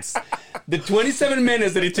minutes, the 27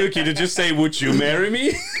 minutes that it took you to just say, would you marry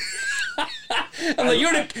me? I'm like,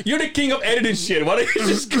 you're the king of editing shit. Why don't you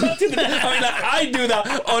just go to the... I mean, I do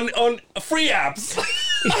that on free apps.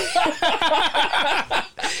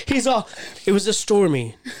 He's all, it was a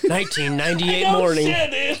stormy 1998 morning.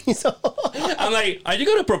 Shit, I'm like, are you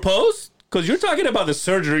going to propose? Because you're talking about the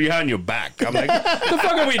surgery you had on your back. I'm like, what the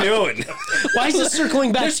fuck are we doing? Why is this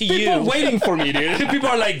circling back to you? There's people waiting for me, dude. People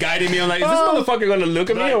are like guiding me. I'm like, is this motherfucker going to look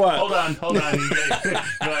at me or what? Hold on. Hold on.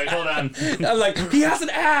 I'm like, he has an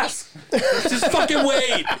ass. Just fucking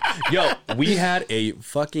wait. Yo, we had a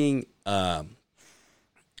fucking a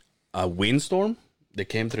windstorm that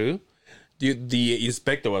came through. The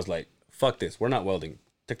inspector was like, fuck this. We're not welding.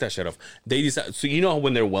 Take that shit off. They decide. So you know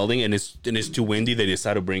when they're welding and it's too windy, they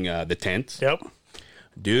decide to bring the tent. Yep.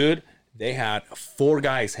 Dude, they had 4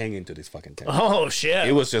 guys hanging to this fucking tent. Oh shit!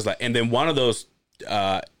 It was just like, and then one of those,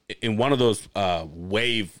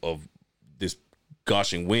 wave of this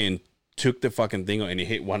gushing wind took the fucking thing and he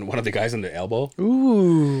hit one of the guys on the elbow.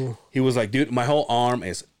 Ooh. He was like, dude, my whole arm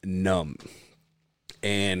is numb.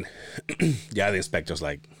 And yeah, the inspector's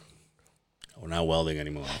like, we're not welding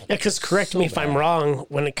anymore. Yeah, because correct me if I'm wrong,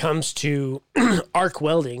 when it comes to arc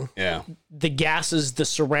welding, the gases that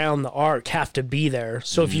surround the arc have to be there.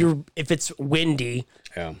 So if it's windy,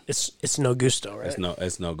 it's no gusto, right?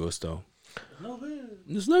 It's no gusto. No good.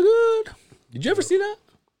 It's no good. Did you ever see that?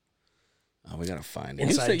 Oh, we gotta find it.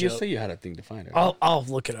 You say you had a thing to find it. Right? I'll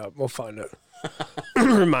look it up. We'll find it.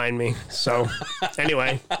 Remind me. So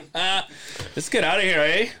anyway, let's get out of here,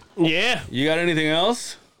 eh? Yeah. You got anything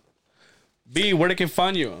else? B, where they can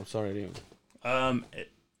find you? I'm sorry, dude.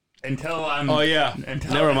 Until I'm. Oh yeah.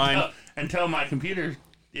 Never mind. Until my computer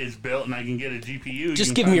is built and I can get a GPU.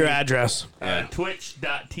 Just give me your address.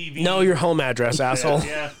 Twitch.tv. No, your home address, asshole.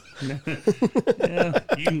 Yeah.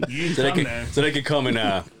 You can come so they can come and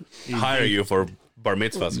hire you for bar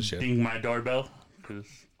mitzvahs and shit. Ding my doorbell.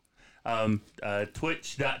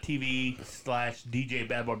 Twitch.tv/DJ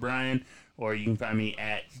Bad Boy Brian, or you can find me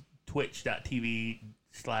at twitch.tv/DJ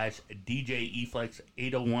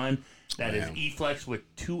eFlex801. That is eFlex with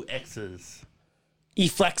 2 X's.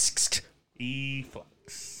 eFlex.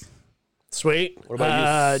 eFlex. Sweet. What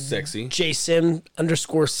about you, sexy?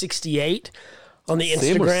 JSim_68 on the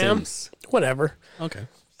Sim Instagram. Whatever. Okay.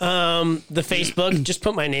 The Facebook, just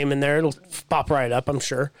put my name in there. It'll pop right up, I'm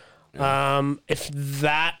sure. If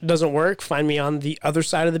that doesn't work, find me on the other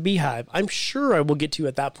side of the beehive. I'm sure I will get to you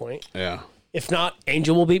at that point. Yeah. If not,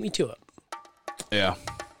 Angel will beat me to it. Yeah.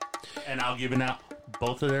 And I'll give out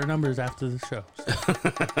both of their numbers after the show. So.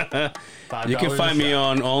 You can find me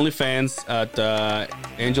on OnlyFans at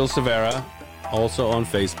Angel Severa, also on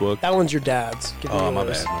Facebook. That one's your dad's. Oh, my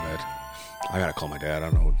bad. I gotta call my dad. I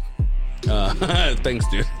don't know. Thanks,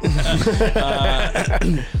 dude.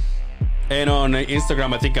 And on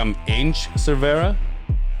Instagram, I think I'm Ange Severa.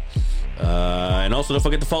 And also, don't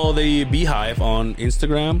forget to follow the Beehive on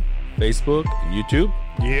Instagram, Facebook, and YouTube.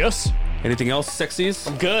 Yes. Anything else, sexies?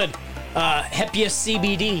 I'm good. Happiest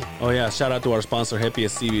CBD. Oh, yeah. Shout out to our sponsor,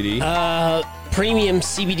 Happiest CBD. Premium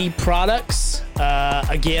CBD products.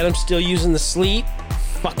 Again, I'm still using the Sleep.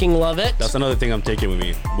 Fucking love it. That's another thing I'm taking with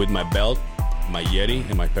me. With my belt, my Yeti,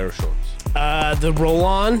 and my pair of shorts. The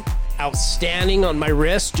roll-on. Outstanding on my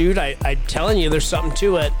wrist. Dude, I'm telling you, there's something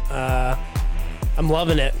to it. I'm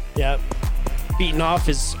loving it. Yep. Beating off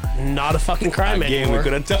is not a fucking crime anymore. We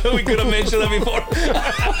could have mentioned that before.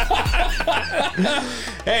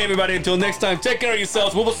 Hey, everybody, until next time, take care of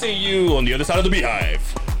yourselves. We will see you on the other side of the beehive.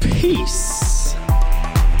 Peace.